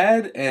his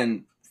dad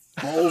and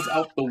falls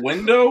out the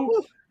window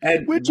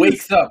and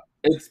wakes up.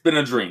 It's been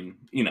a dream,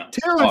 you know.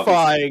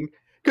 Terrifying.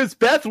 Because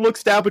Beth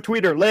looks down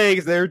between her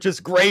legs. They're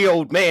just gray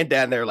old man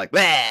down there like,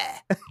 bah.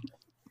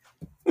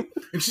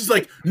 And she's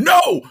like,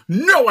 no,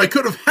 I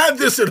could have had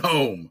this at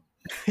home.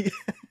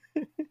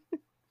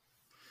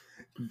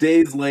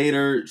 Days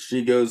later,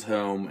 she goes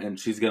home and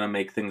she's going to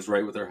make things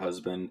right with her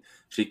husband.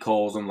 She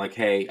calls him like,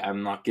 hey,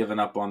 I'm not giving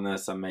up on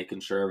this. I'm making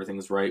sure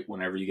everything's right.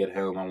 Whenever you get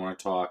home, I want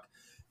to talk.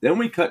 Then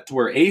we cut to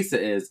where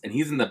Asa is, and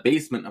he's in the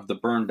basement of the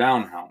burned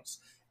down house,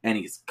 and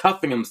he's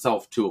cuffing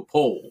himself to a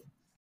pole.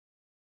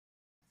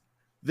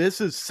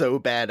 This is so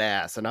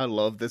badass, and I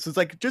love this. It's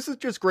like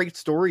just great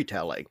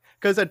storytelling.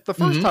 Because at the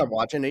first time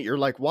watching it, you're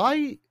like,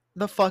 why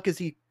the fuck is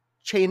he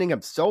chaining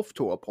himself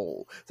to a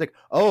pole? It's like,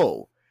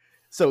 oh,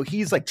 so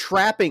he's like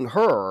trapping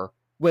her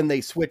when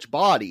they switch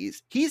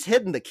bodies. He's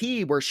hidden the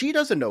key where she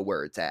doesn't know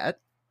where it's at.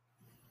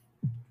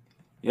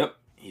 Yep.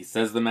 He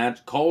says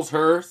calls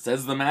her,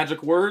 says the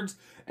magic words,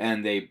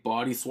 and they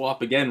body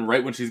swap again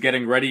right when she's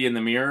getting ready in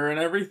the mirror and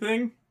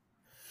everything.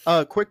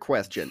 Quick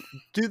question.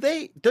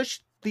 Does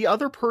the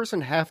other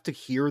person have to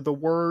hear the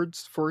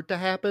words for it to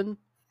happen?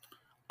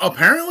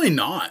 Apparently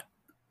not.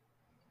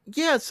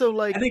 Yeah, so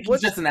like... I think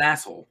he's just an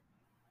asshole.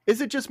 Is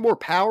it just more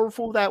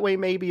powerful that way,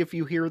 maybe, if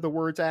you hear the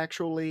words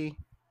actually?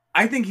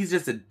 I think he's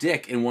just a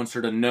dick and wants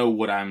her to know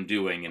what I'm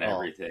doing and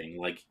everything.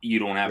 Like, you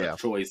don't have a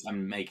choice.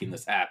 I'm making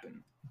this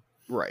happen.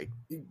 Right.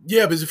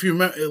 Yeah, because if you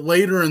remember,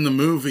 later in the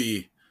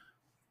movie,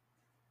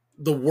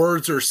 the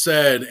words are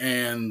said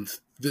and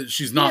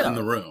she's not in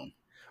the room.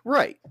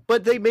 Right.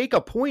 But they make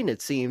a point,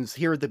 it seems,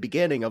 here at the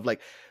beginning of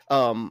like,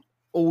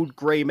 old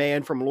gray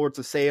man from Lords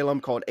of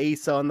Salem called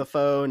Asa on the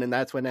phone, and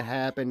that's when it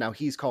happened. Now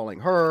he's calling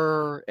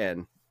her,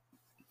 and...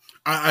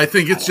 I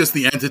think it's just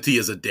the entity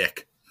is a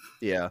dick.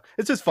 Yeah,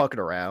 it's just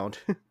fucking around.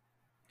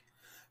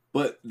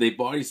 But they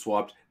body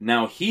swapped.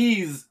 Now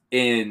he's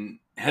in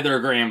Heather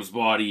Graham's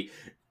body,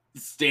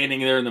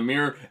 standing there in the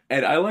mirror,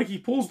 and he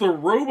pulls the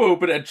robe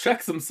open and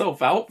checks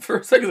himself out for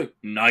a second. Like,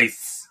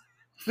 nice.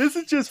 This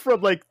is just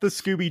from like the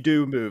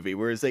Scooby-Doo movie,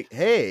 where it's like,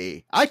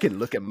 hey, I can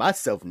look at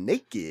myself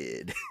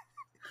naked.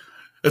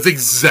 That's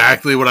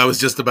exactly what I was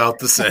just about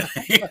to say.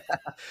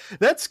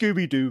 That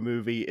Scooby-Doo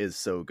movie is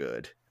so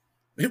good.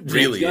 It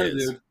really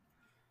is. Dude.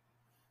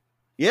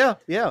 Yeah,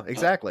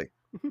 exactly.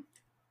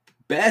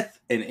 Beth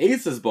in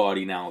Asa's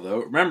body now, though.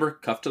 Remember,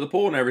 cuffed to the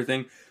pole and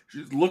everything.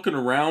 She's looking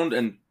around,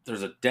 and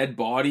there's a dead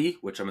body,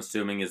 which I'm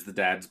assuming is the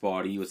dad's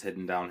body. He was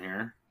hidden down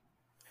here.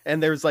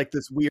 And there's like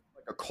this weird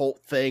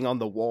occult thing on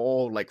the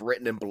wall, like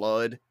written in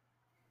blood.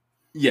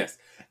 Yes.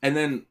 And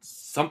then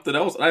something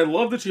else. I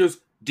love that she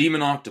goes,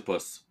 Demon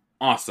Octopus.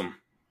 Awesome.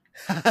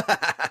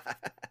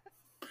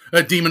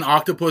 Demon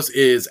Octopus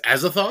is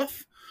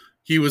Azathoth.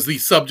 He was the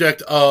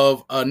subject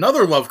of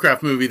another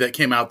Lovecraft movie that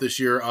came out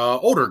this year,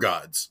 Older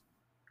Gods.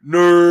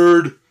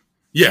 Nerd!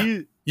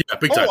 Yeah,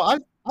 big time. Oh,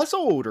 I saw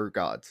Older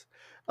Gods.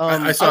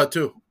 I saw it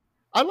too.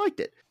 I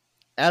liked it.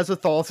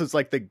 Azathoth is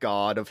like the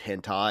god of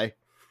hentai.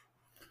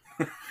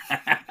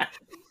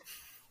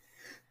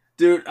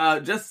 Dude,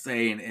 just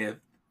saying, if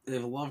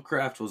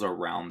Lovecraft was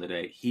around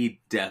today, he'd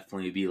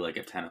definitely be like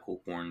a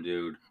tentacle porn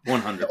dude.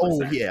 100%.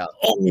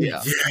 Oh,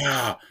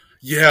 yeah.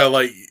 Yeah,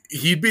 like,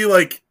 he'd be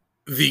like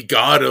the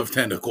god of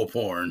tentacle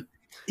porn.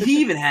 He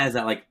even has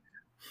that, like,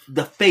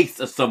 the face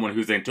of someone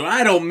who's into it.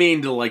 I don't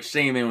mean to, like,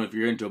 shame him if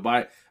you're into it.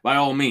 By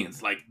all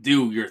means, like,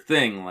 do your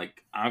thing.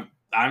 Like,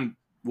 I'm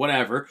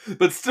whatever.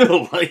 But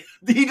still, like,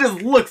 he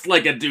just looks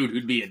like a dude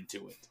who'd be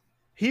into it.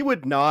 He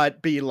would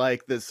not be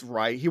like this,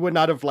 right? He would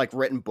not have, like,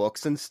 written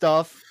books and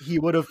stuff. He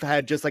would have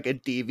had just, like, a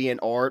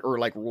DeviantArt or,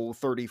 like, Rule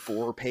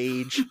 34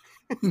 page.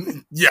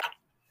 Yeah.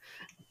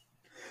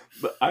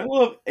 But I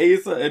love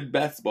Asa and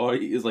Beth's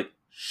body is like,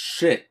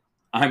 shit,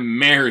 I'm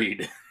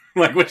married.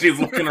 Like when she's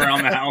looking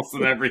around the house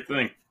and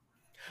everything.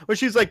 When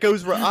she's like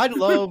I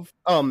love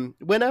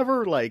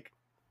whenever like,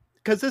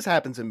 because this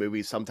happens in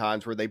movies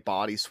sometimes where they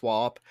body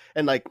swap,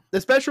 and like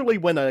especially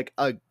when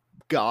a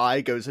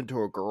guy goes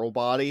into a girl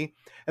body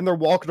and they're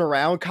walking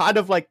around kind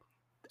of like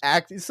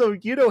act. So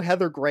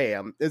Heather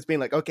Graham is being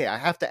like, okay, I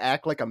have to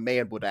act like a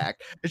man would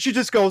act, and she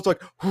just goes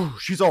like, whew,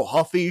 she's all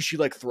huffy, she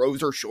like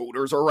throws her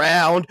shoulders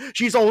around,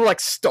 she's all like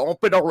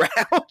stomping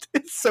around.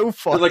 It's so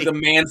funny, like the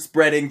man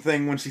spreading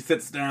thing when she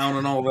sits down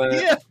and all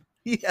that.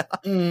 Yeah.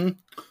 Mm.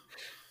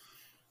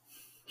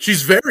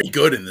 She's very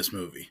good in this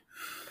movie.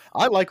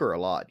 I like her a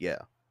lot. Yeah.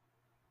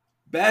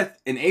 Beth,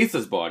 in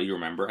Asa's body,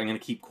 remember, I'm going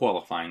to keep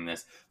qualifying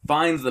this,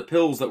 finds the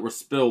pills that were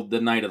spilled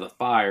the night of the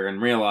fire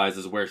and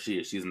realizes where she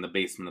is. She's in the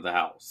basement of the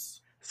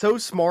house. So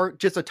smart,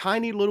 just a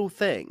tiny little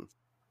thing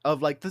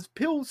of like, this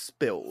pill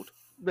spilled.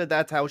 But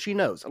that's how she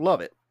knows. I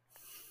love it.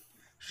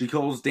 She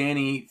calls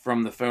Danny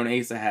from the phone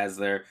Asa has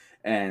there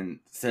and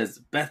says,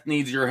 Beth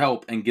needs your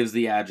help, and gives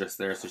the address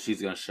there, so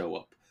she's going to show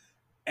up.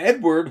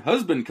 Edward,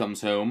 husband,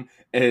 comes home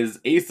as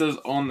Asa's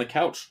on the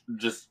couch,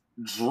 just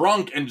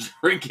drunk and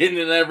drinking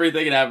and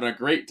everything and having a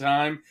great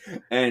time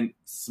and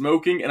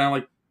smoking. And I'm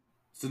like,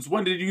 since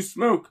when did you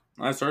smoke?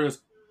 And I started,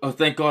 oh,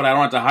 thank God I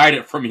don't have to hide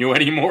it from you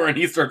anymore. And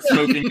he starts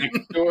smoking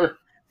next door.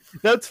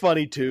 That's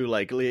funny too.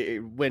 Like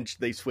when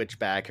they switch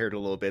back here a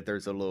little bit,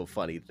 there's a little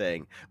funny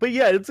thing. But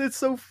yeah, it's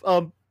so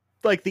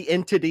like the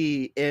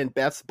entity in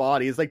Beth's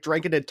body is like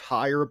drank an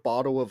entire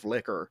bottle of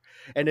liquor,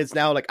 and it's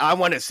now like, I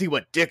want to see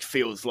what dick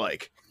feels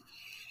like.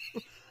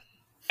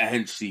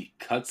 And she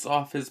cuts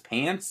off his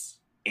pants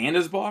and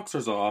his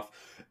boxers off,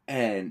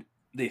 and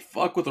they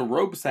fuck with a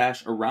rope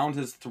sash around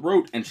his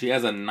throat, and she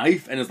has a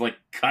knife and is like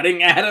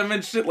cutting at him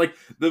and shit. Like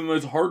the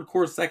most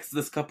hardcore sex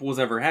this couple has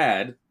ever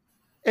had.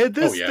 And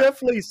this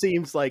definitely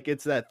seems like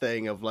it's that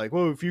thing of like,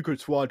 well, if you could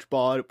swap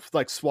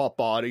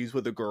bodies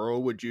with a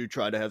girl, would you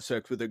try to have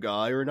sex with a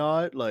guy or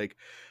not? Like,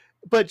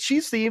 but she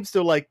seems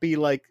to like be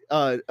like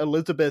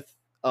Elizabeth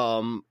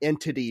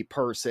entity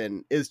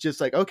person is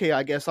just like, okay,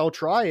 I guess I'll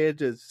try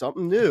it. It's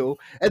something new.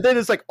 And then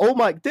it's like, oh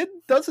my,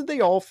 doesn't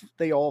they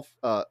all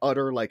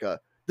utter like a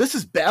 "this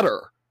is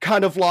better"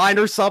 kind of line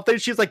or something?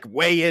 She's like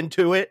way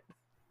into it.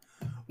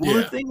 Well,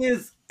 the thing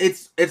is,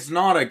 it's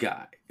not a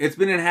guy. It's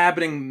been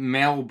inhabiting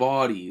male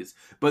bodies,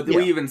 but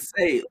we even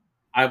say,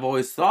 I've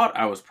always thought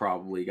I was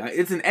probably a guy.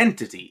 It's an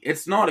entity.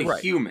 It's not a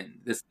human,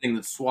 this thing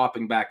that's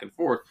swapping back and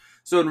forth.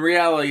 So in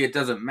reality, it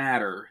doesn't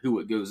matter who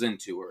it goes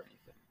into or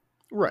anything.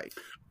 Right.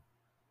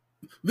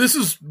 This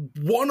is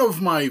one of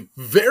my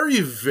very,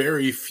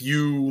 very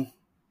few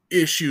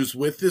issues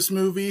with this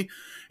movie,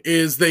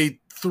 is they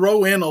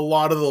throw in a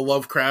lot of the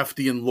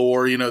Lovecraftian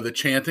lore, the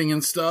chanting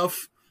and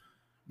stuff,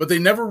 but they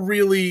never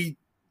really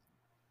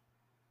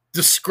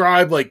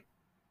describe like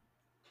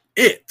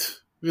it.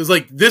 It was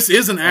like, this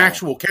is an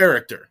actual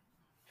character.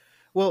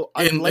 Well,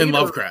 in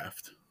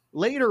Lovecraft.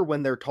 Later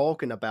when they're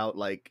talking about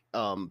like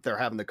they're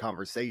having the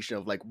conversation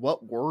of like,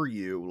 what were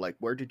you? Like,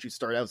 where did you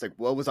start? I was like,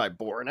 what was I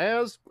born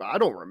as? I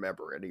don't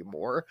remember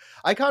anymore.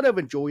 I kind of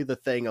enjoy the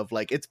thing of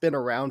like, it's been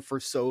around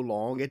for so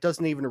long, it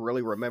doesn't even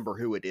really remember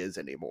who it is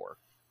anymore.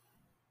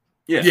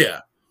 Yeah.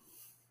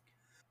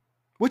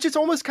 Which is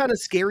almost kind of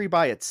scary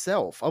by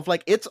itself, of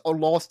like, it's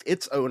lost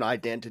its own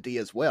identity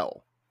as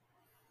well.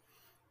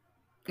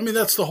 I mean,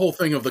 that's the whole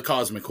thing of the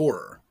cosmic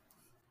horror.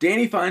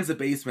 Danny finds the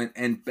basement,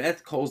 and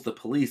Beth calls the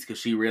police because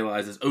she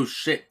realizes, oh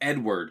shit,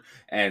 Edward.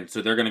 And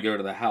so they're going to go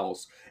to the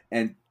house.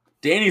 And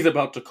Danny's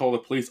about to call the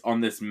police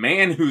on this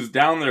man who's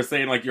down there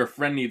saying, like, your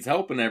friend needs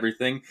help and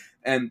everything.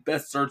 And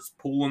Beth starts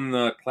pulling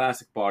the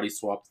classic body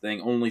swap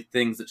thing, only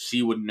things that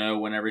she would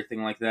know and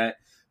everything like that.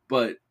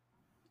 But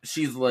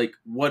she's like,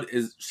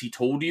 she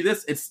told you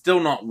this? It's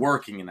still not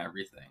working and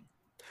everything.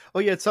 Oh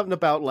yeah, it's something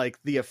about like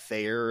the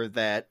affair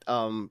that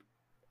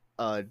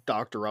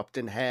Dr.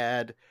 Upton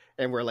had,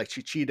 and where like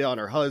she cheated on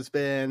her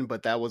husband,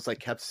 but that was like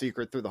kept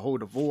secret through the whole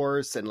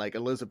divorce, and like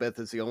Elizabeth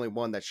is the only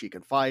one that she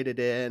confided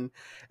in.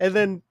 And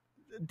then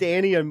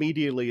Danny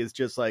immediately is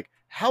just like,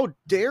 how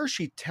dare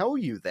she tell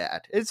you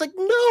that? And it's like,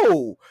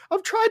 no,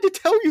 I'm trying to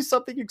tell you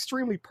something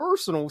extremely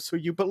personal so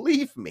you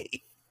believe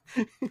me.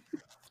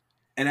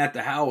 And at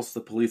the house,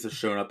 the police have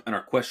shown up and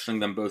are questioning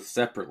them both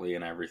separately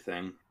and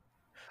everything.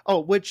 Oh,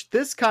 which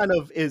this kind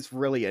of is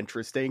really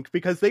interesting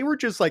because they were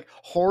just like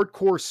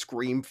hardcore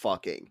scream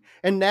fucking.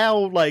 And now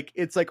like,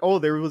 it's like, oh,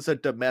 there was a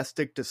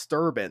domestic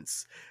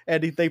disturbance.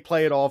 And they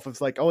play it off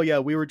as like, oh yeah,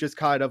 we were just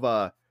kind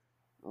of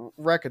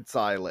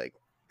reconciling.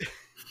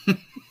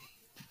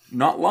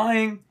 Not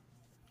lying.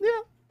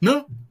 Yeah.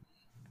 No.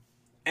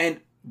 And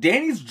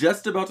Danny's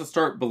just about to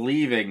start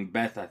believing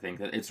Beth, I think,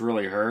 that it's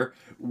really her,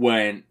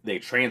 when they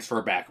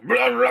transfer back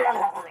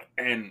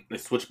and they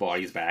switch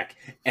bodies back.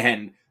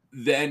 And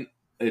then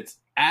it's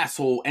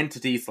asshole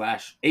entity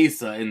 /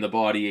 Asa in the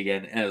body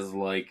again, as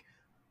like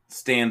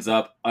stands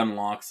up,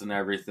 unlocks and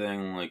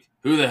everything, like,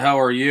 who the hell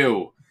are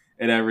you?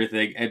 And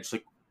everything. And she's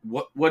like,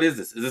 what is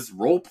this? Is this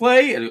role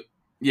play? And,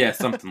 yeah,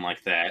 something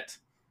like that.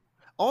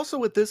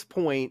 Also at this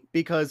point,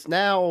 because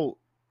now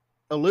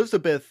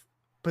Elizabeth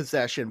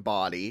possession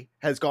body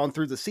has gone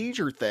through the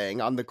seizure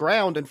thing on the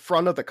ground in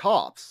front of the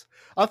cops.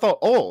 I thought,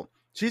 oh,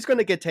 she's going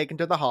to get taken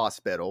to the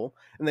hospital,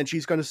 and then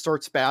she's going to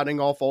start spouting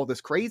off all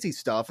this crazy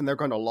stuff, and they're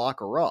going to lock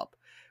her up.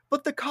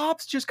 But the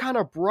cops just kind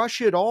of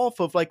brush it off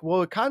of like,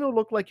 well, it kind of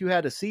looked like you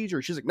had a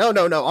seizure. She's like, no,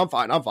 I'm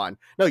fine.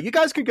 No, you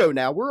guys can go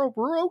now.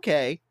 We're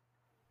okay.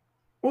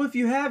 Well, if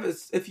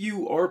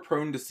you are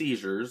prone to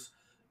seizures,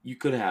 you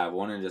could have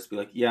one and just be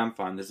like, yeah, I'm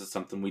fine. This is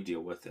something we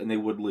deal with, and they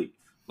would leave.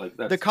 Like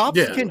the cops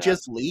can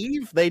just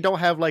leave. They don't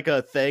have like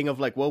a thing of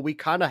like, well, we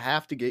kind of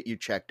have to get you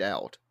checked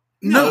out.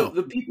 No,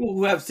 the people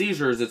who have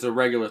seizures, it's a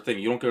regular thing.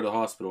 You don't go to the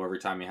hospital every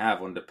time you have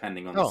one,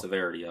 depending on the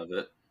severity of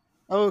it.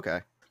 Oh,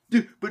 okay.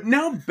 Dude, but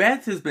now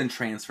Beth has been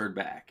transferred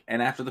back,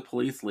 and after the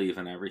police leave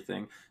and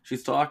everything,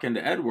 she's talking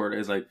to Edward.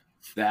 Is like,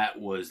 that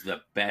was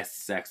the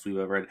best sex we've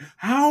ever had.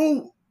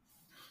 How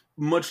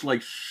much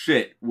like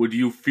shit would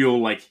you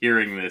feel like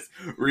hearing this,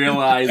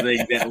 realizing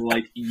that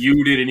like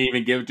you didn't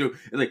even give it to him?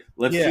 It's like,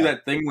 let's do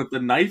that thing with the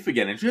knife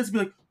again, and she has to be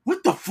like,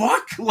 what the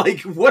fuck? Like,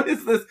 what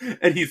is this?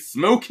 And he's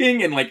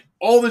smoking, and like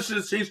all this shit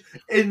has changed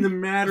in the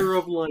matter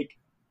of like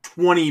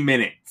 20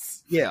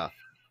 minutes. Yeah.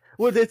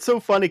 Well, it's so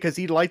funny because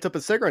he lights up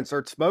a cigarette and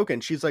starts smoking.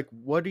 She's like,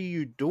 what are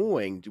you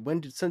doing?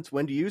 Since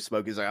when do you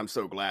smoke? He's like, I'm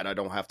so glad I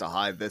don't have to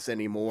hide this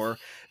anymore.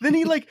 Then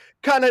he like,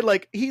 kind of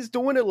like, he's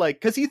doing it like,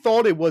 because he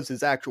thought it was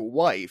his actual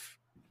wife.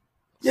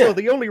 Yeah. So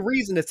the only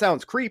reason it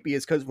sounds creepy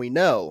is because we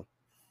know.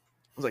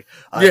 I was like,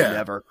 I've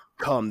never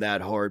come that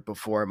hard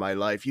before in my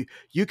life.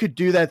 You could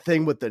do that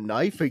thing with the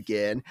knife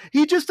again.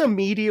 He just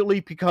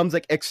immediately becomes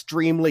like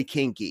extremely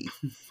kinky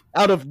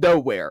out of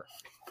nowhere.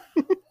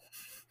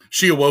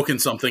 She awoken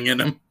something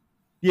in him.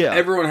 Yeah.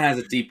 Everyone has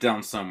it deep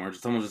down somewhere.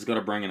 Someone's just got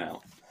to bring it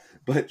out.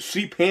 But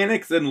she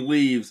panics and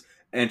leaves,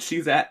 and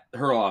she's at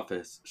her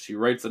office. She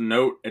writes a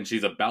note, and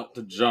she's about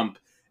to jump,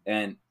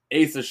 and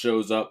Asa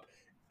shows up,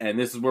 and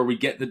this is where we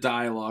get the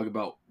dialogue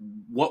about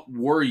what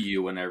were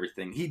you and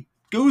everything. He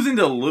goes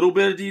into a little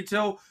bit of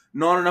detail,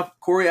 not enough.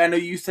 Corey, I know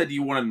you said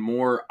you wanted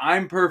more.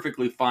 I'm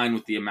perfectly fine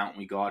with the amount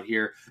we got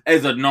here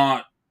as a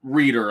not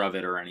reader of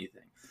it or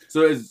anything.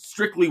 So as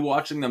strictly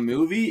watching the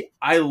movie,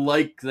 I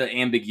like the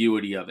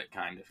ambiguity of it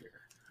kind of here.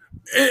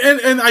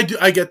 And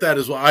I get that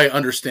as well. I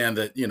understand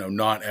that,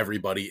 not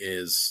everybody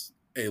is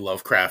a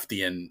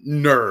Lovecraftian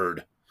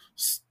nerd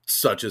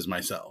such as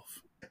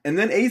myself. And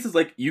then Ace is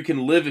like, you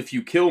can live if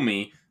you kill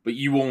me, but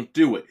you won't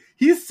do it.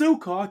 He's so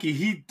cocky,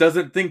 he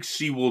doesn't think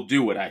she will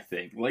do it, I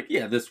think. Like,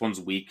 yeah, this one's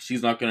weak,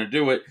 she's not going to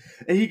do it.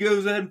 And he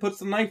goes ahead and puts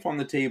the knife on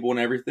the table and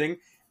everything,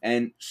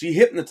 and she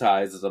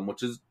hypnotizes him,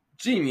 which is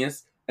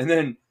genius. And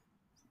then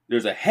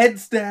there's a head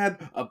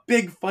stab, a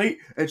big fight,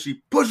 and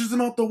she pushes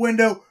him out the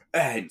window,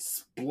 and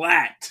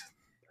splat.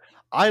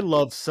 I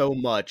love so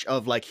much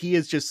of like, he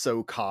is just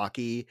so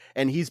cocky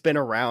and he's been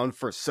around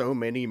for so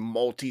many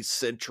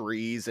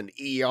multi-centuries and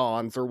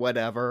eons or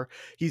whatever.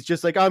 He's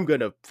just like, I'm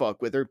gonna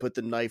fuck with her, put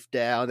the knife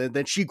down, and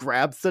then she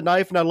grabs the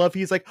knife and I love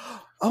he's like,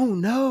 oh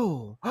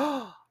no.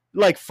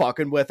 Like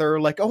fucking with her,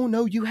 like, oh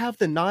no, you have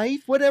the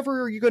knife?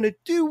 Whatever are you gonna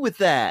do with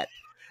that?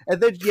 And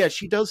then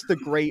she does the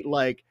great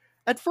like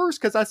at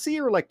first, because I see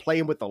her like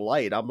playing with the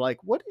light. I'm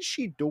like, what is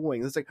she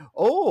doing? It's like,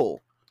 oh,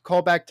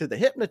 call back to the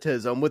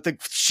hypnotism with the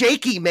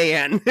shaky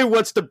man who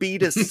wants to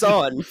beat his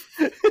son.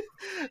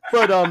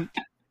 But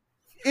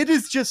it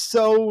is just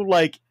so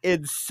like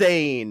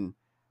insane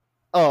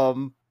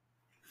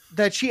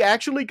that she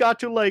actually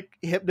got to like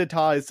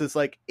hypnotize this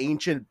like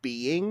ancient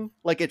being.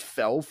 Like it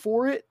fell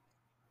for it.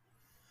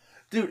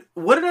 Dude,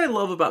 what did I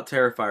love about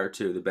Terrifier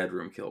 2, the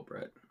bedroom kill,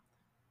 Brett?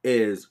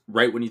 Is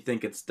right when you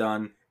think it's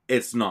done,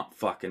 it's not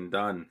fucking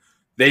done.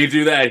 They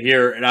do that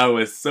here, and I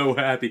was so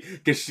happy,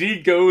 because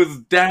she goes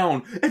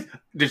down.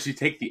 Did she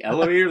take the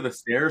elevator, the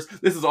stairs?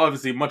 This is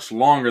obviously much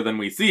longer than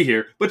we see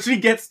here, but she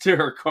gets to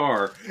her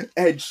car,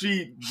 and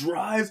she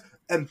drives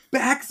and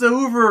backs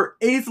over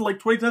Ace like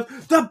 20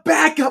 times. The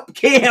backup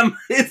cam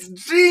is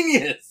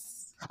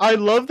genius! I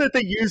love that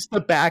they use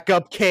the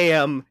backup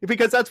cam,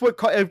 because that's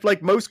what,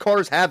 like, most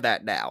cars have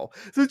that now.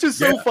 So it's just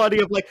so funny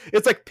of, like,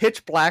 it's like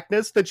pitch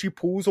blackness that she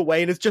pulls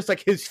away, and it's just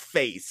like his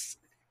face.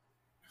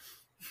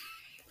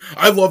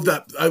 I love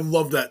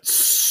that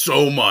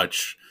so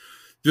much.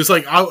 Just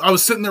like I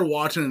was sitting there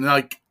watching, and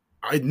like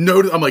I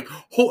noticed, I'm like,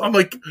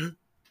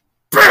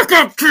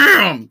 backup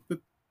cam.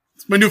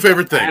 It's my new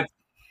favorite thing.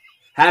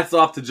 Hats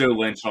off to Joe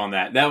Lynch on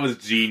that. That was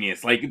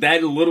genius. Like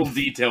that little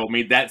detail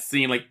made that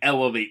scene like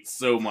elevate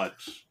so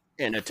much.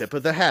 And a tip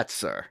of the hat,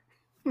 sir.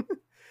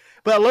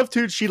 But I love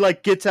too, she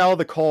like gets out of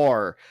the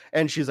car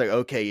and she's like,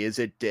 okay, is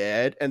it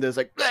dead? And there's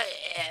like,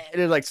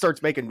 and it like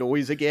starts making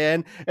noise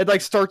again and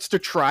like starts to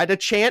try to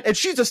chant and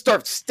she just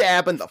starts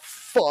stabbing the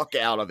fuck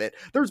out of it.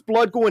 There's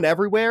blood going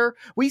everywhere.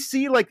 We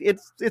see like,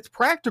 it's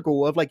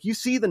practical of like, you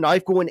see the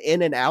knife going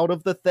in and out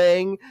of the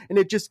thing and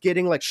it just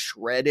getting like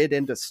shredded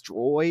and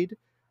destroyed.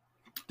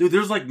 Dude,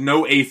 there's like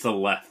no Asa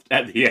left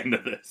at the end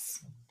of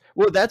this.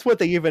 Well, that's what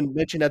they even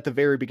mentioned at the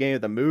very beginning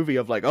of the movie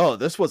of like, oh,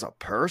 this was a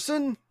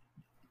person?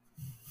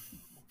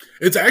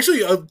 It's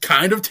actually a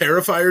kind of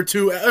Terrifier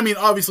too. I mean,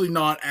 obviously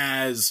not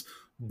as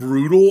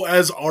brutal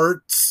as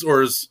Arts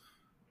or as,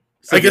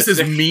 I guess,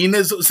 as mean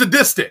as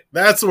sadistic.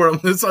 That's where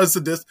it's not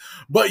sadistic,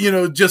 but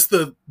just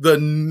the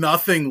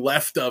nothing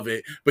left of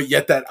it. But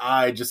yet that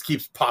eye just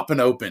keeps popping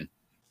open.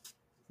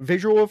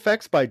 Visual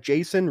effects by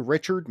Jason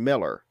Richard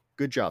Miller.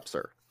 Good job,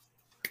 sir.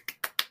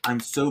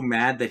 I'm so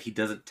mad that he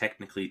doesn't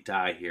technically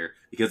die here,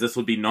 because this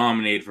would be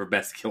nominated for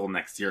Best Kill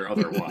next year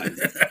otherwise.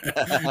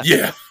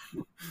 Yeah.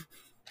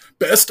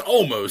 Best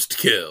almost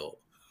kill.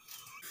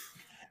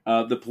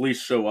 The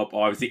police show up,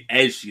 obviously,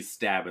 as she's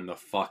stabbing the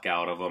fuck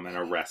out of him and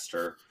arrest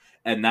her.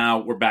 And now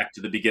we're back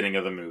to the beginning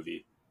of the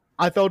movie.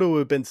 I thought it would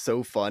have been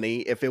so funny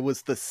if it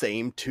was the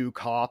same two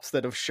cops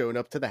that have shown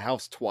up to the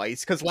house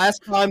twice. Because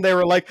last time they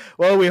were like,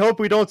 well, we hope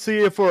we don't see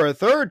you for a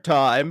third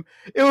time.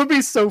 It would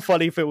be so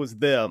funny if it was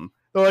them.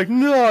 They're like,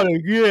 not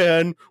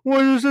again.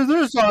 What is it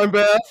this time,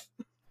 Beth?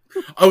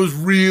 I was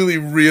really,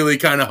 really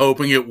kind of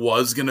hoping it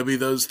was going to be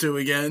those two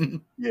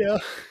again. Yeah.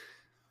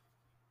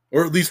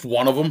 Or at least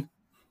one of them.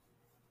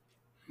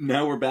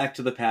 Now we're back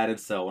to the padded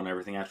cell and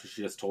everything after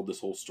she just told this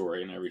whole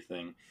story and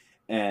everything.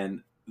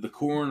 And the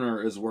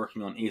coroner is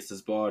working on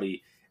Ace's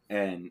body,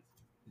 and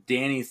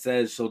Danny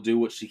says she'll do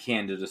what she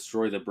can to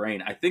destroy the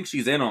brain. I think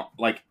she's in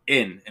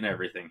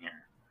everything here.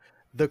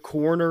 The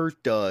coroner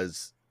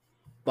does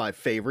my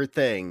favorite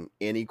thing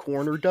any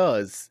coroner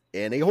does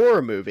in a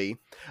horror movie.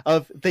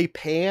 They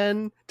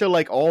pan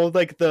to all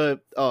the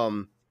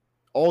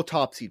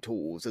autopsy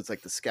tools. It's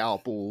like the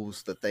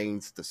scalpels, the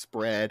things to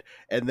spread,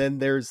 and then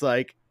there's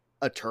a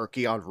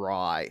turkey on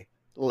rye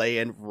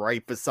laying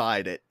right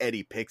beside it, and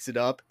he picks it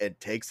up and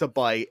takes a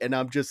bite, and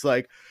I'm just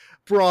like,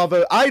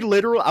 bravo. I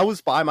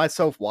was by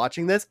myself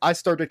watching this. I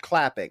started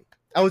clapping.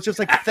 I was just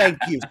like, thank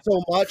you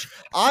so much.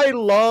 I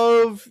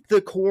love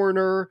the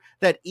coroner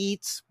that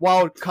eats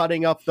while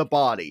cutting up the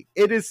body.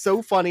 It is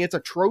so funny. It's a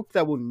trope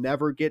that will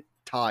never get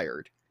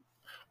tired.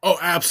 Oh,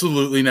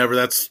 absolutely never.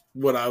 That's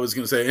what I was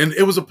going to say. And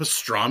it was a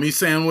pastrami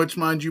sandwich,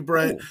 mind you,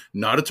 Brett. Oh.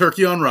 Not a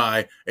turkey on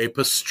rye, a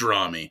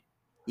pastrami.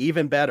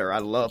 Even better. I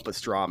love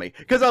pastrami.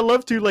 Because I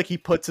love to, he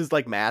puts his,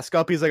 mask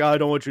up. He's like, I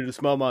don't want you to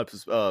smell my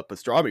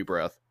pastrami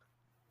breath.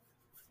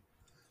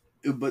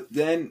 But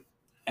then,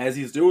 as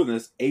he's doing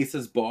this,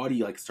 Ace's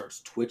body,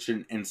 starts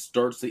twitching and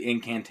starts the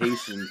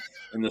incantation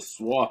in the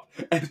swap.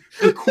 And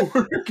the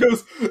coroner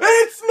goes,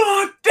 it's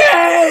not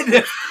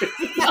dead!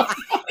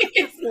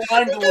 It's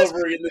line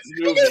delivery in this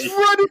movie.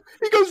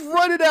 He goes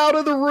running out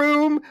of the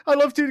room. I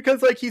love to,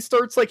 because he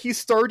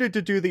started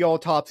to do the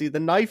autopsy. The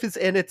knife is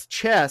in its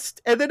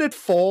chest, and then it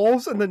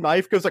falls, and the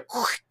knife goes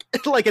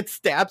it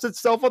stabs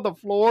itself on the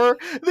floor.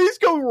 These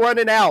go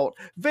running out.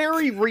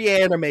 Very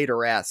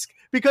Reanimator-esque.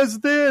 Because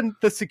then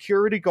the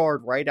security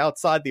guard right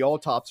outside the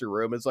autopsy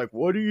room is like,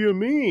 what do you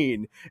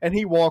mean? And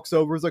he walks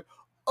over and is like,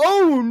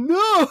 oh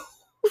no!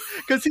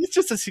 Because he's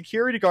just a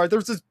security guard.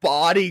 There's this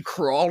body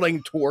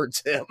crawling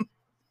towards him.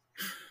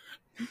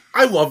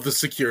 I love the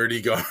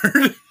security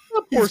guard.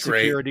 Poor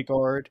security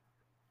guard.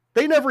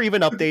 They never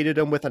even updated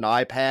him with an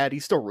iPad.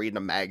 He's still reading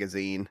a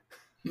magazine.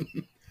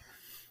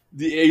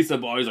 The Asa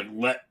boy's like,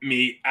 let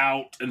me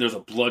out. And there's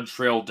a blood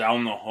trail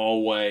down the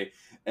hallway.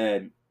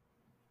 And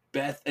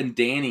Beth and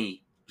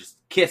Danny just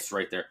kiss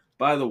right there.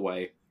 By the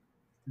way,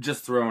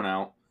 just thrown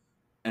out,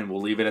 and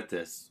we'll leave it at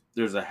this.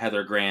 There's a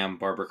Heather Graham,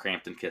 Barbara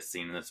Crampton kiss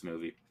scene in this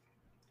movie.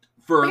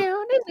 For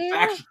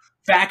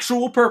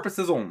factual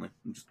purposes only.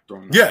 I'm just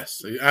throwing that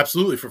yes,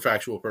 absolutely for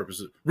factual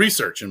purposes.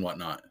 Research and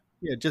whatnot.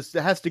 Yeah, just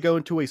it has to go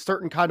into a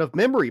certain kind of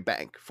memory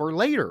bank for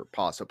later,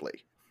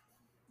 possibly.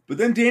 But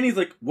then Danny's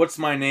like, what's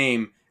my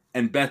name?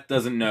 And Beth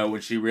doesn't know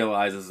when she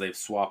realizes they've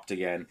swapped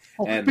again.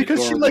 Oh, and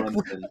because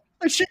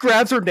she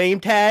grabs her name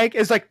tag.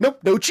 It's like, nope,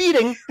 no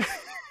cheating.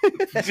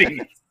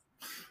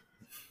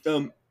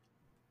 The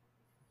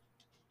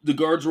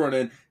guards run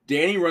in.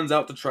 Danny runs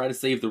out to try to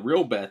save the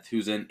real Beth,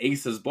 who's in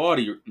Ace's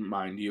body,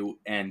 mind you.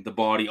 And the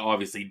body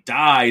obviously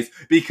dies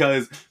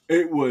because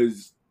it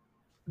was...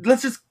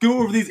 Let's just go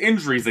over these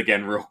injuries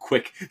again real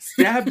quick.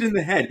 Stabbed in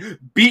the head,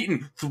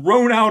 beaten,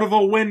 thrown out of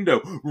a window,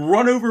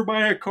 run over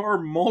by a car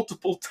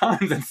multiple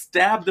times, and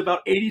stabbed about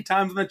 80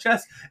 times in the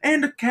chest.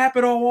 And to cap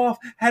it all off,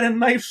 had a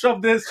knife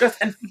shoved in his chest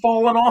and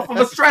fallen off of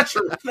a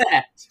stretcher with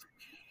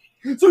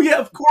that. So yeah,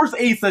 of course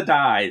Asa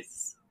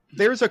dies.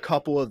 There's a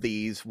couple of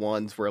these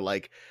ones where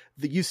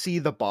you see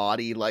the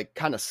body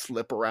kind of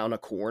slip around a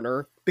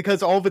corner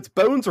because all of its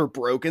bones are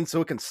broken,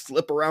 so it can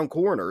slip around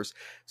corners.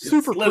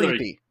 Super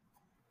creepy.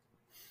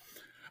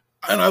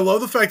 And I love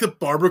the fact that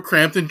Barbara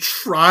Crampton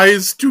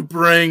tries to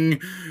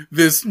bring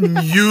this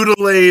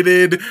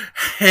mutilated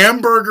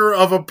hamburger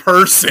of a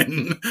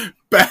person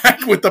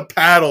back with the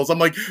paddles. I'm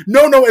like,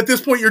 no, at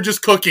this point you're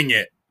just cooking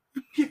it.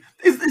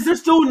 Is there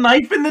still a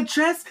knife in the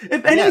chest?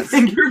 If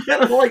anything, you're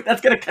gonna that's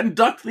gonna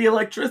conduct the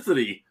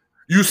electricity.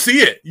 You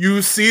see it.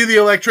 You see the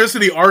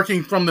electricity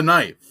arcing from the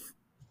knife.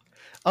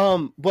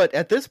 But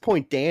at this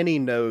point, Danny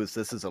knows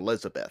this is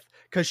Elizabeth.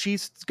 Because she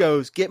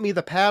goes, get me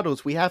the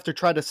paddles. We have to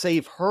try to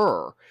save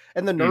her.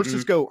 And the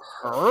nurses go,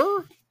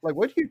 her?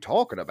 What are you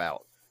talking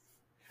about?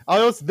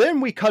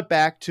 Then we cut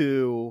back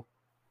to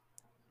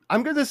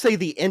I'm going to say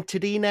the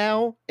entity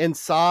now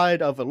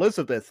inside of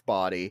Elizabeth's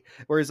body,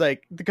 where it's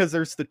like, because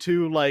there's the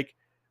two like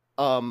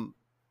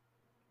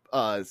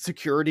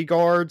security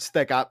guards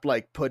that got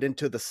like put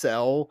into the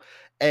cell,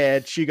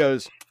 and she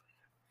goes,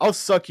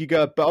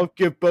 I'll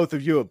give both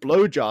of you a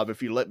blowjob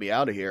if you let me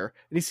out of here.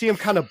 And you see them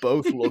kind of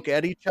both look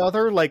at each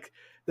other like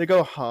they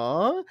go,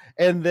 huh?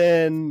 And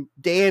then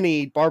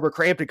Barbara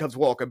Crampton comes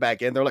walking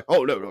back in. They're like,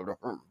 oh, no,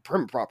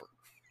 prim proper.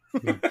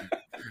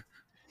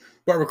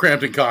 Barbara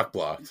Crampton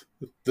cock-blocked.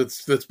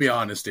 Let's be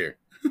honest here.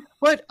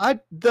 But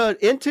the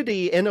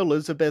entity in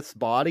Elizabeth's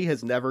body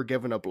has never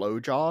given a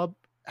blowjob.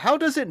 How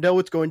does it know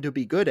it's going to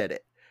be good at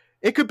it?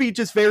 It could be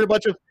just very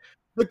much of,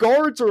 the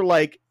guards are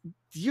like,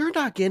 you're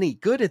not getting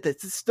good at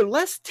this. It's the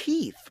less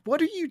teeth.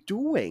 What are you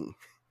doing?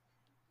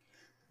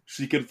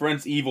 She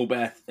confronts Evil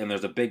Beth, and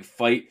there's a big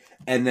fight,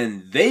 and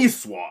then they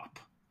swap.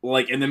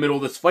 Like, in the middle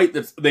of this fight,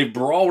 they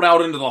brawled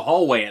out into the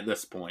hallway at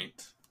this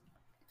point.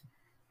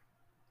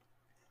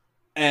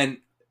 And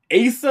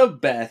Asa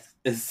Beth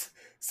is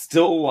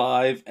still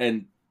alive,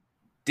 and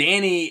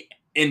Danny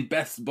in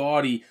Beth's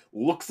body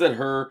looks at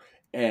her,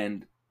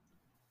 and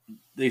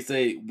they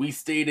say, we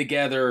stay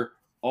together,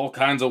 all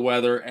kinds of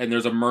weather, and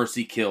there's a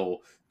mercy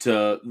kill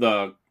to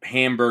the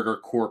hamburger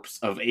corpse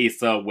of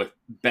Asa with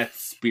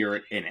Beth's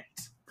spirit in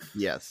it.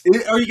 Yes.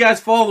 Are you guys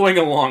following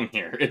along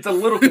here? It's a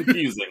little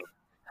confusing.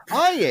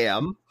 I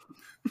am.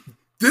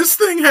 This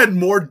thing had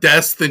more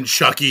deaths than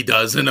Chucky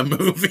does in a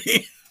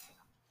movie.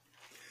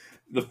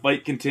 The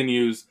fight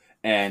continues,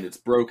 and it's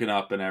broken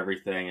up and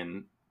everything,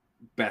 and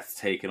Beth's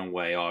taken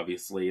away,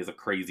 obviously, as a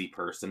crazy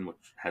person,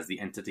 which has the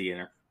entity in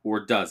her,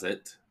 or does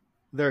it.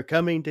 They're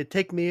coming to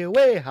take me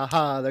away,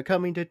 haha. They're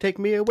coming to take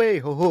me away,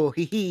 ho ho,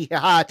 hee hee,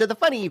 haha, to the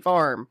funny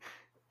farm.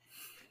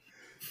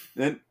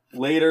 Then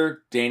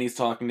later, Danny's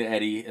talking to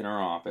Eddie in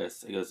her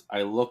office. He goes,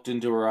 I looked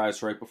into her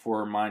eyes right before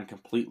her mind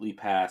completely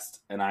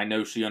passed, and I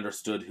know she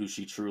understood who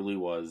she truly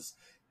was.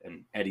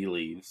 And Eddie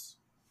leaves.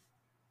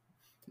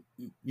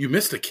 You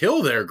missed a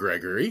kill there,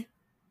 Gregory.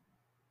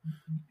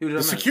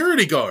 The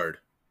security guard.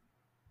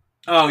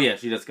 Oh, yeah,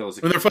 she does kill the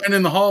security when they're fighting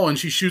in the hall and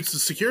she shoots the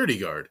security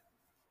guard.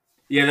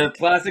 Yeah, the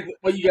classic,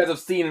 what you guys have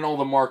seen in all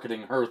the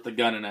marketing, her with the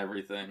gun and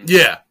everything.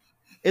 Yeah.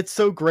 It's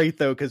so great,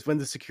 though, because when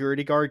the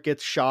security guard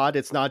gets shot,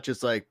 it's not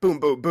just like, boom,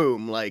 boom,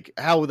 boom, like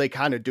how they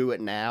kind of do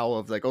it now,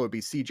 of like, oh, it'd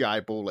be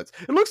CGI bullets.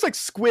 It looks like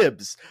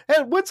squibs.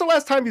 Hey, when's the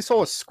last time you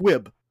saw a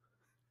squib?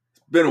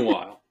 It's been a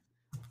while.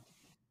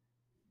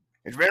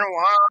 It's been a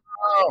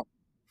while.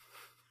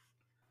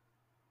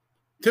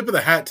 Tip of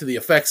the hat to the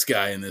effects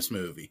guy in this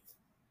movie.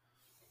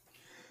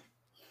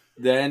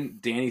 Then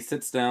Danny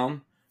sits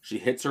down. She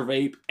hits her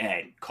vape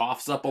and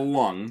coughs up a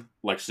lung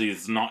like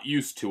she's not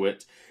used to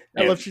it.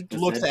 I love she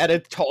looks at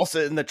it,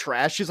 tosses it in the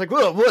trash. She's like,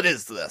 "Whoa, what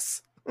is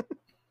this?"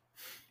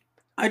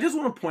 I just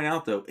want to point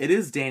out, though, it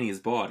is Danny's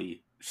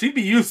body. She'd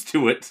be used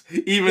to it,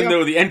 even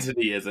though the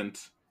entity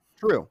isn't.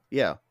 True,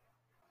 yeah.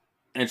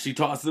 And she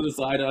tosses it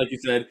aside, like you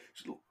said.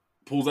 She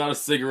pulls out a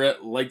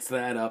cigarette, lights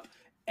that up,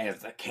 as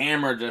the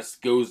camera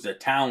just goes to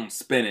town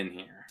spinning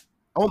here.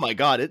 Oh my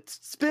god, it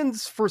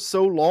spins for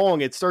so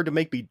long, it started to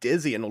make me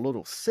dizzy and a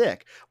little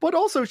sick. But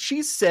also,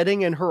 she's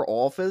sitting in her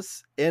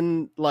office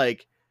in,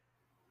 like,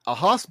 a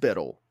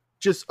hospital,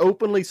 just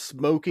openly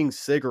smoking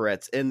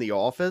cigarettes in the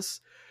office.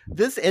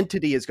 This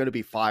entity is going to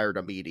be fired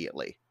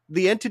immediately.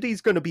 The entity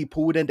is going to be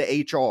pulled into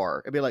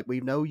HR and be like,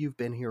 we know you've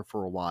been here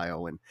for a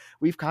while, and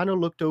we've kind of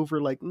looked over,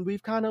 like,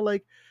 we've kind of,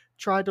 like,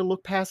 tried to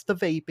look past the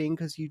vaping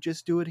because you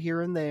just do it here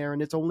and there,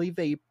 and it's only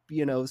vape,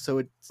 you know, so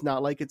it's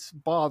not like it's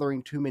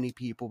bothering too many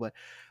people. But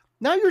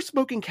now you're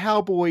smoking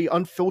cowboy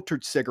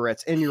unfiltered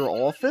cigarettes in your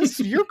office.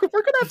 We're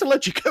gonna have to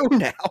let you go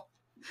now.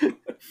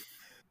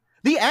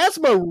 The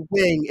asthma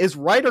wing is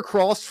right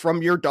across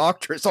from your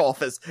doctor's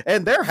office,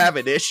 and they're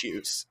having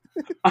issues.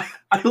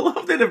 I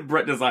love that if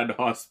Brett designed a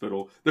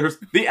hospital, there's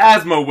the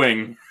asthma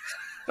wing.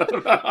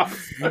 There's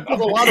a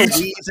lot of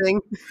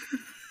wheezing.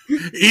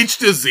 Each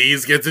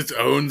disease gets its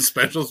own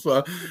special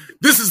spot.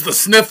 This is the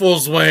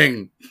sniffles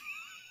wing.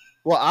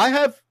 Well, I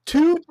have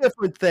two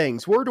different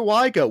things. Where do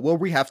I go? Well,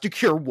 we have to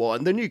cure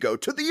one, then you go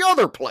to the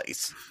other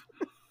place.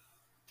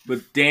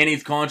 But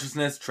Danny's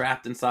consciousness,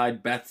 trapped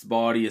inside Beth's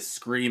body, is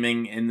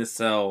screaming in the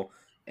cell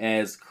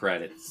as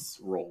credits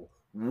roll.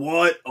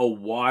 What a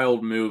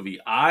wild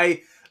movie.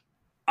 I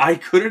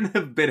couldn't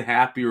have been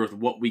happier with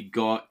what we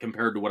got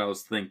compared to what I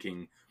was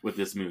thinking with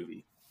this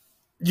movie.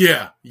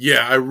 Yeah,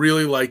 I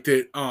really liked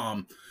it.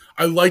 I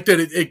liked that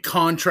it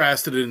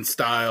contrasted in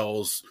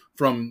styles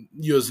from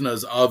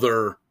Yuzna's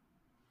other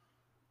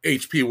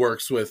H.P.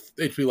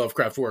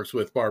 Lovecraft works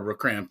with Barbara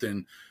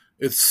Crampton.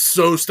 It's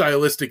so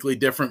stylistically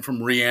different from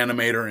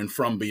Reanimator and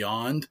From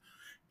Beyond.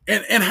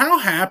 And how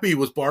happy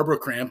was Barbara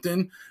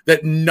Crampton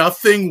that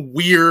nothing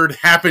weird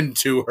happened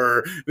to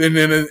her in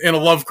a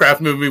Lovecraft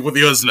movie with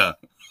Yuzna.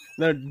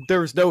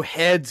 There's no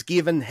heads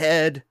given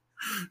head.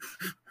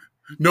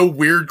 No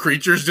weird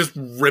creatures just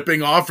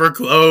ripping off her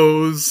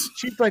clothes.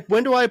 She's like,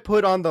 when do I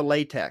put on the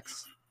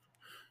latex?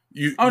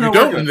 You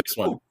don't in this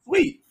one. Oh,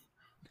 wait.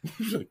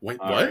 She's like, wait,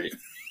 all what? Right.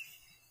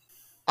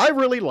 I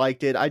really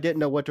liked it. I didn't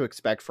know what to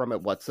expect from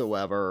it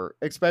whatsoever.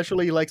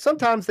 Especially like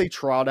sometimes they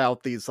trot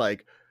out these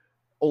like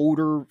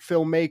older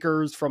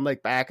filmmakers from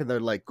like back in the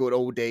like good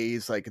old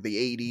days, like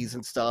the 80s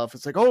and stuff.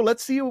 It's like, oh,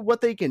 let's see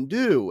what they can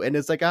do. And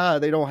it's like,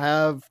 they don't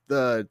have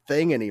the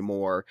thing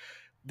anymore.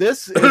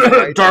 This is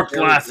right Dark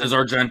Glasses,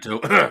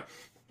 Argento.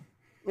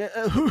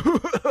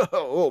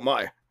 Oh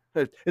my.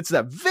 It's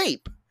that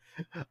vape.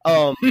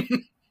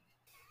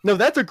 No,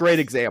 that's a great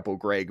example,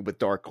 Greg, with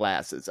Dark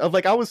Glasses. Of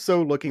like, I was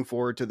so looking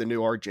forward to the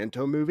new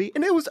Argento movie,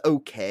 and it was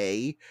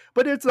okay,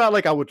 but it's not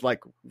like I would like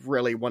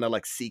really want to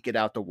like seek it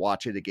out to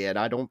watch it again.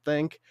 I don't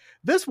think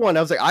this one.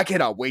 I was like, I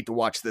cannot wait to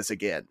watch this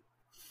again.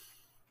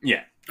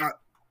 Yeah,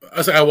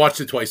 I watched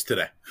it twice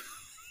today.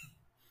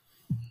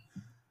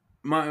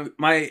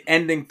 My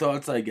ending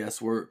thoughts, I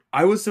guess, were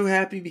I was so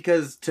happy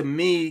because to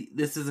me,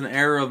 this is an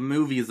era of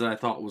movies that I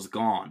thought was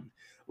gone.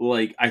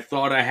 Like, I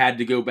thought I had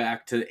to go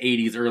back to the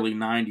 80s, early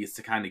 90s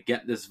to kind of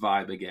get this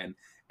vibe again.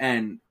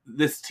 And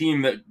this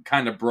team that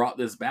kind of brought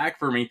this back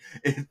for me,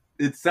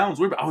 it sounds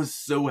weird, but I was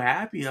so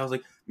happy. I was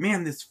like,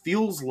 man, this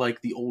feels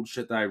like the old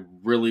shit that I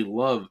really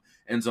love.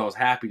 And so I was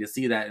happy to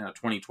see that in a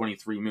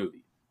 2023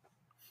 movie.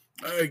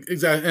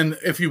 Exactly. And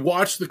if you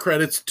watch the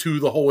credits to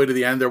the whole way to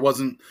the end, there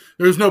was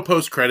no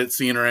post-credit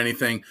scene or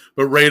anything.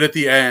 But right at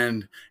the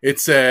end, it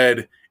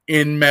said,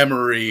 in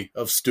memory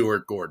of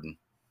Stuart Gordon.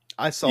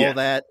 I saw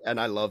that, and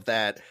I love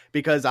that,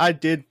 because I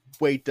did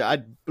wait.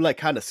 I'd like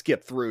kind of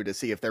skip through to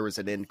see if there was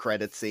an end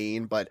credit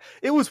scene, but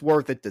it was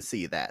worth it to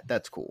see that.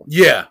 That's cool.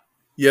 Yeah.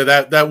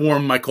 That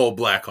warmed my cold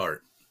black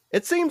heart.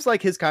 It seems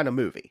like his kind of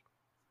movie.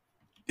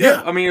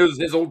 Yeah. I mean, it was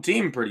his old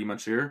team pretty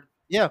much here.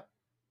 Yeah.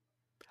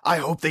 I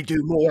hope they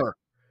do more.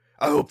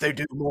 I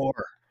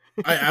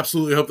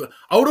absolutely hope that.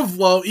 I would have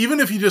loved, even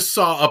if you just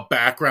saw a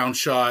background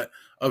shot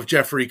of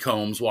Jeffrey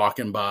Combs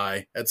walking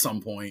by at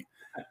some point.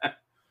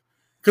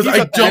 Because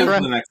I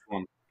don't. The next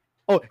one.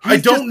 I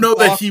don't know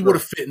that he would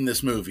have fit in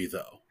this movie,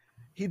 though.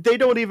 They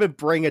don't even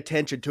bring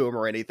attention to him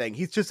or anything.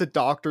 He's just a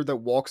doctor that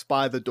walks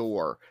by the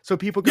door. So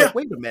people go,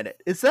 wait a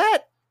minute, is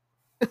that?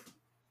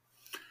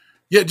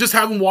 Yeah, just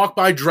have him walk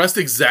by dressed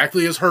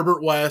exactly as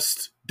Herbert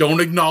West. Don't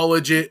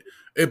acknowledge it,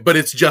 but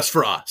it's just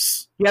for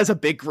us. He has a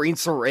big green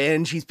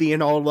syringe. He's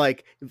being all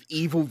like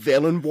evil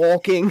villain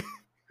walking.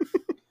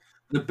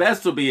 The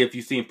best will be if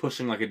you see him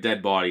pushing like a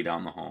dead body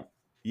down the hall.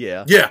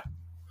 Yeah. Yeah.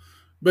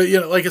 But,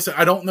 like I said,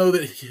 I don't know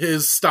that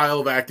his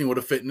style of acting would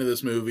have fit into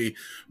this movie,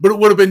 but it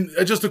would have been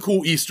just a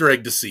cool Easter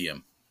egg to see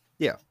him.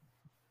 Yeah.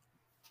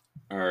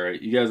 All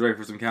right. You guys ready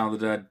for some Count of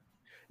the Dead?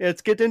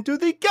 Let's get into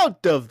the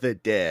Count of the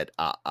Dead.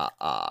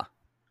 All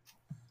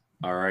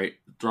right.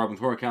 Dropping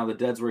for Count of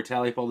the Dead's where we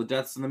tally up all the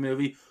deaths in the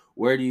movie.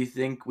 Where do you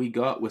think we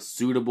got with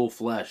suitable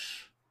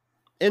flesh?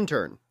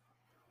 Intern.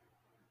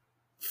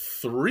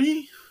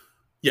 3?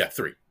 Yeah,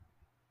 3.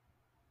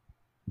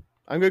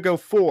 I'm going to go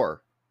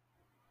 4.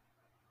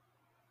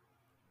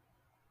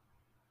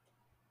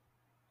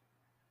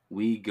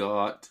 We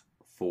got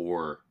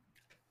 4.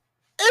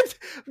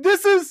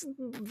 This is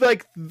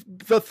like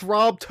the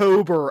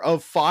Throbtober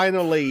of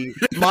finally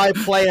my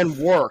plan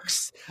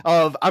works.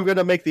 Of I'm going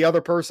to make the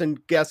other person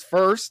guess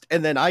first,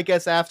 and then I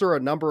guess after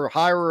a number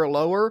higher or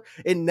lower.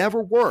 It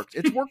never worked.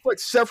 It's worked like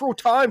several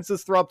times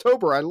this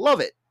Throbtober. I love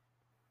it.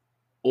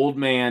 Old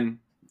man,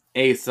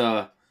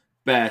 Asa,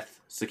 Beth,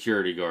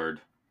 security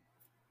guard.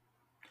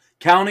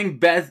 Counting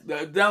Beth.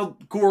 Now,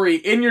 Corey,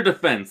 in your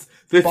defense,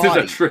 this is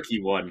a tricky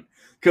one.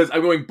 Because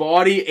I'm going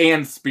body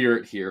and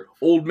spirit here.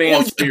 Old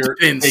man spirit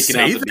taken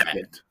out the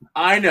that.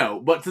 I know,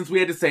 but since we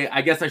had to say,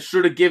 I guess I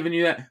should have given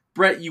you that.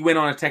 Brett, you went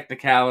on a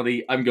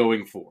technicality. I'm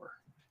going 4.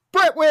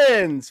 Brett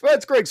wins!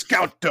 That's Greg's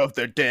Count of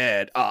the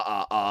Dead.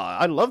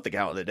 I love the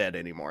Count of the Dead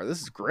anymore.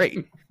 This is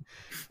great.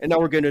 And now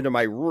we're getting into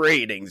my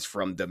ratings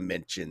from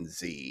Dimension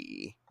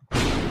Z.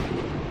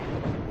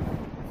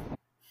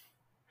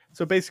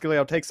 So basically,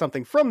 I'll take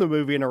something from the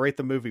movie and I'll rate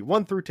the movie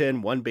 1 through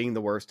 10, 1 being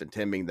the worst and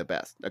 10 being the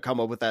best. I'll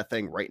come up with that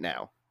thing right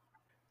now.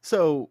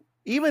 So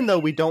even though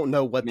we don't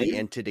know what the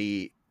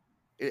entity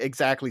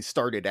exactly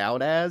started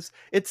out as,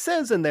 it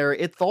says in there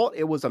it thought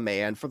it was a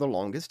man for the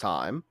longest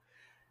time.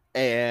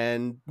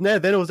 And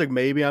then it was like,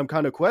 maybe I'm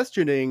kind of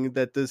questioning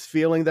that this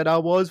feeling that I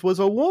was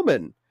a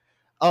woman.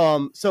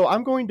 So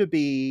I'm going to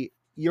be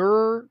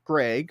your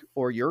Greg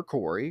or your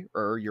Corey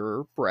or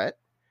your Brett.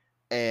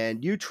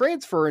 And you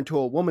transfer into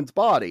a woman's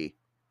body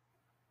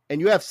and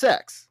you have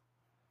sex.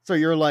 So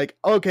you're like,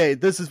 okay,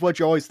 this is what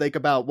you always think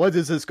about. What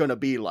is this going to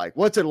be like?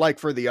 What's it like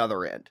for the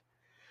other end?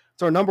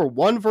 So number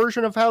 1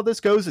 version of how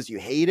this goes is you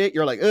hate it.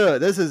 You're like, ugh,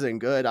 this isn't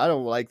good. I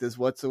don't like this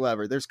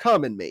whatsoever. There's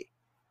cum in me.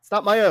 It's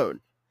not my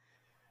own.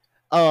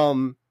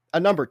 A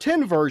number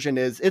 10 version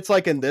is it's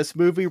like in this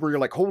movie where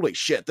you're like, holy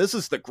shit, this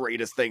is the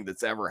greatest thing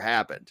that's ever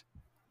happened.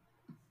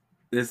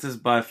 This is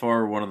by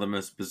far one of the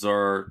most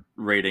bizarre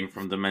rating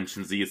from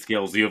Dimension Z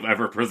scales you have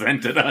ever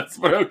presented us,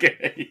 but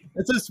okay.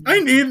 I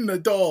need an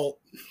adult.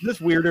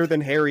 This weirder than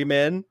hairy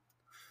men.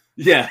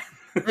 Yeah.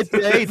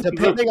 Hey,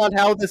 depending on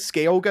how the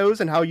scale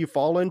goes and how you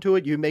fall into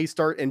it, you may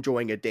start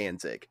enjoying a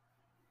Danzig.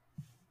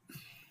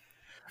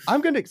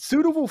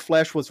 Suitable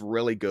Flesh was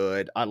really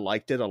good. I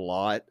liked it a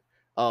lot.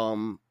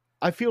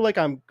 I feel like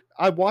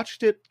I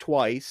watched it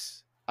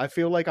twice. I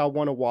feel like I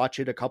want to watch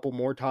it a couple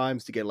more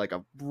times to get like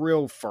a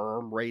real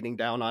firm rating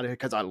down on it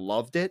because I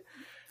loved it.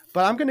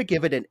 But I'm gonna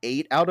give it an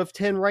 8 out of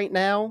 10 right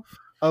now.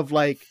 Of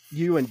like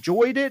you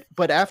enjoyed it,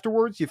 but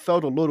afterwards you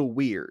felt a little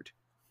weird.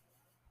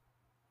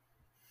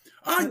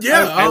 I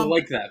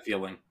like that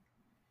feeling.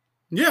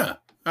 Yeah,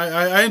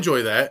 I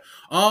enjoy that.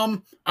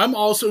 I'm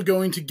also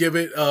going to give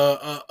it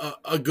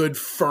a good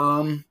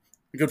firm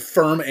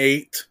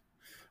 8.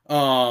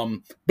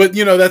 But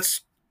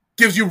that's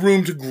gives you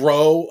room to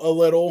grow a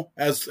little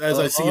as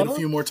I see it a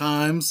few more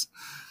times.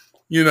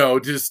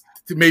 Just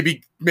to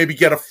maybe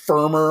get a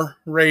firmer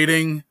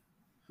rating,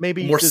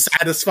 maybe more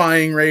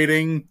satisfying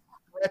rating.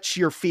 Stretch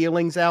your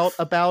feelings out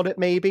about it,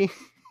 maybe.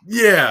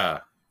 Yeah,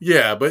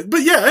 but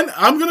yeah, and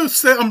I'm gonna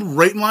say I'm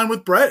right in line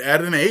with Brett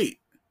at an 8.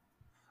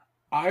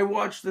 I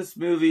watched this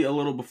movie a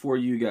little before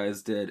you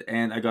guys did,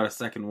 and I got a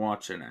second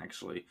watch in,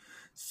 actually.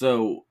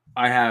 So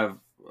I have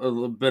a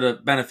little bit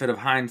of benefit of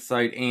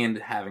hindsight and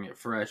having it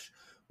fresh,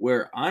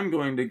 where I'm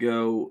going to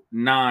go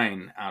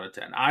 9 out of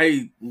 10.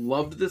 I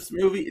loved this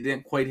movie. It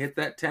didn't quite hit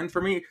that 10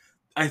 for me.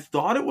 I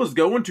thought it was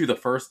going to the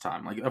first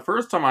time. Like, the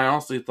first time I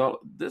honestly thought,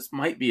 this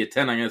might be a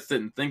 10. I'm going to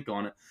sit and think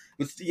on it.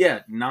 But yeah,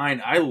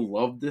 9. I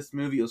loved this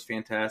movie. It was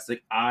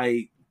fantastic.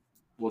 I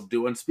will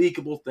do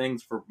unspeakable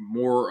things for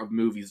more of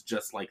movies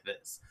just like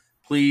this.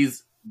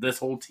 Please, this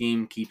whole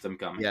team, keep them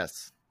coming.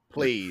 Yes,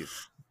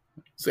 please.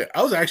 So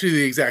I was actually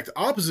the exact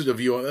opposite of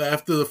you.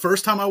 After the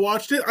first time I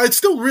watched it, I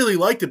still really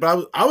liked it,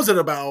 but I was at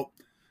about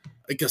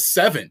like a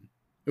 7.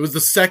 It was the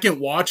second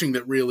watching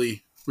that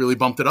really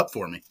bumped it up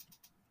for me.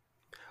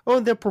 Oh,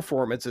 and the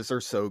performances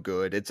are so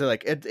good. It's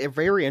like a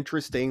very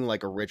interesting,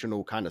 like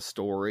original kind of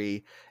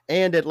story.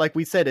 And it, like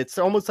we said, it's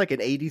almost like an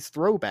 80s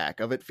throwback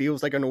of it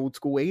feels like an old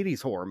school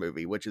 80s horror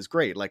movie, which is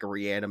great, like a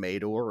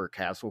Reanimator or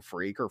Castle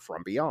Freak or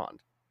From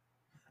Beyond.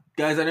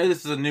 Guys, I know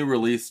this is a new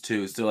release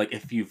too, so like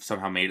if you've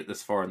somehow made it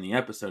this far in the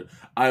episode,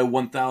 I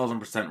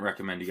 1000%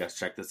 recommend you guys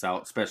check this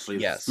out, especially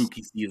if it's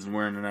spooky season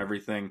we're in and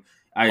everything.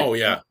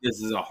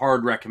 This is a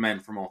hard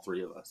recommend from all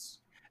three of us.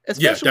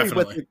 Especially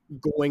with it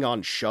going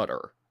on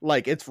Shudder.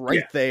 Like, it's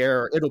right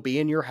there. It'll be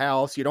in your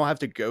house. You don't have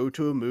to go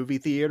to a movie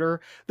theater.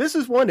 This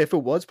is one, if it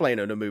was playing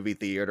in a movie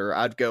theater,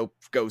 I'd go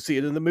see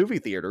it in the movie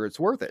theater. It's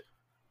worth it.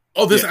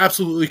 Oh, this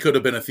absolutely could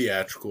have been a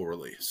theatrical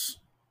release.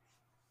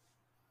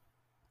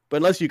 But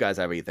unless you guys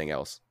have anything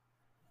else.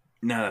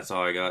 No, that's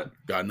all I got.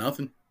 Got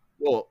nothing.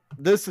 Well,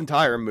 this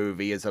entire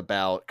movie is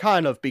about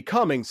kind of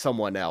becoming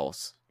someone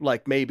else.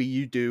 Like maybe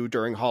you do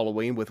during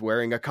Halloween with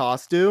wearing a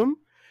costume.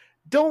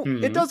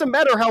 It doesn't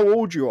matter how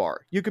old you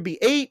are. You could be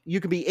 8, you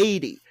could be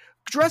 80.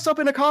 Dress up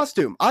in a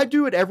costume. I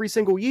do it every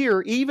single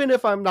year, even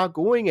if I'm not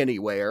going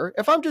anywhere.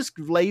 If I'm just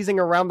lazing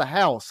around the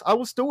house, I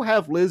will still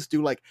have Liz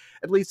do like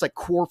at least like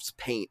corpse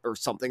paint or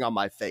something on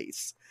my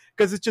face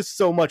because it's just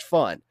so much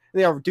fun.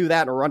 And I do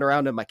that and I run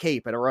around in my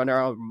cape and I run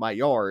around in my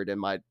yard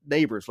and my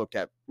neighbors look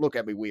at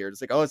me weird.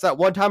 It's like, oh, it's that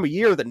one time a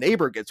year the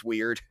neighbor gets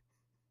weird.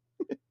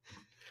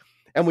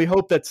 And we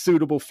hope that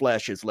Suitable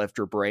Flesh has left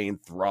your brain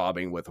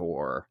throbbing with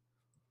horror.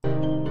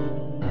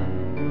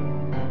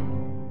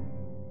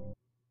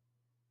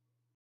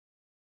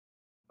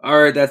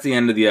 Alright, that's the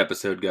end of the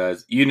episode,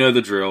 guys. You know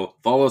the drill.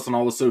 Follow us on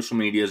all the social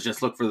medias.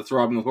 Just look for the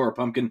Throbbing with Horror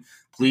Pumpkin.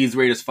 Please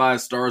rate us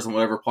 5 stars on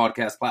whatever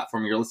podcast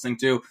platform you're listening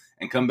to,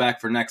 and come back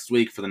for next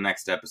week for the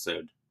next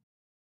episode.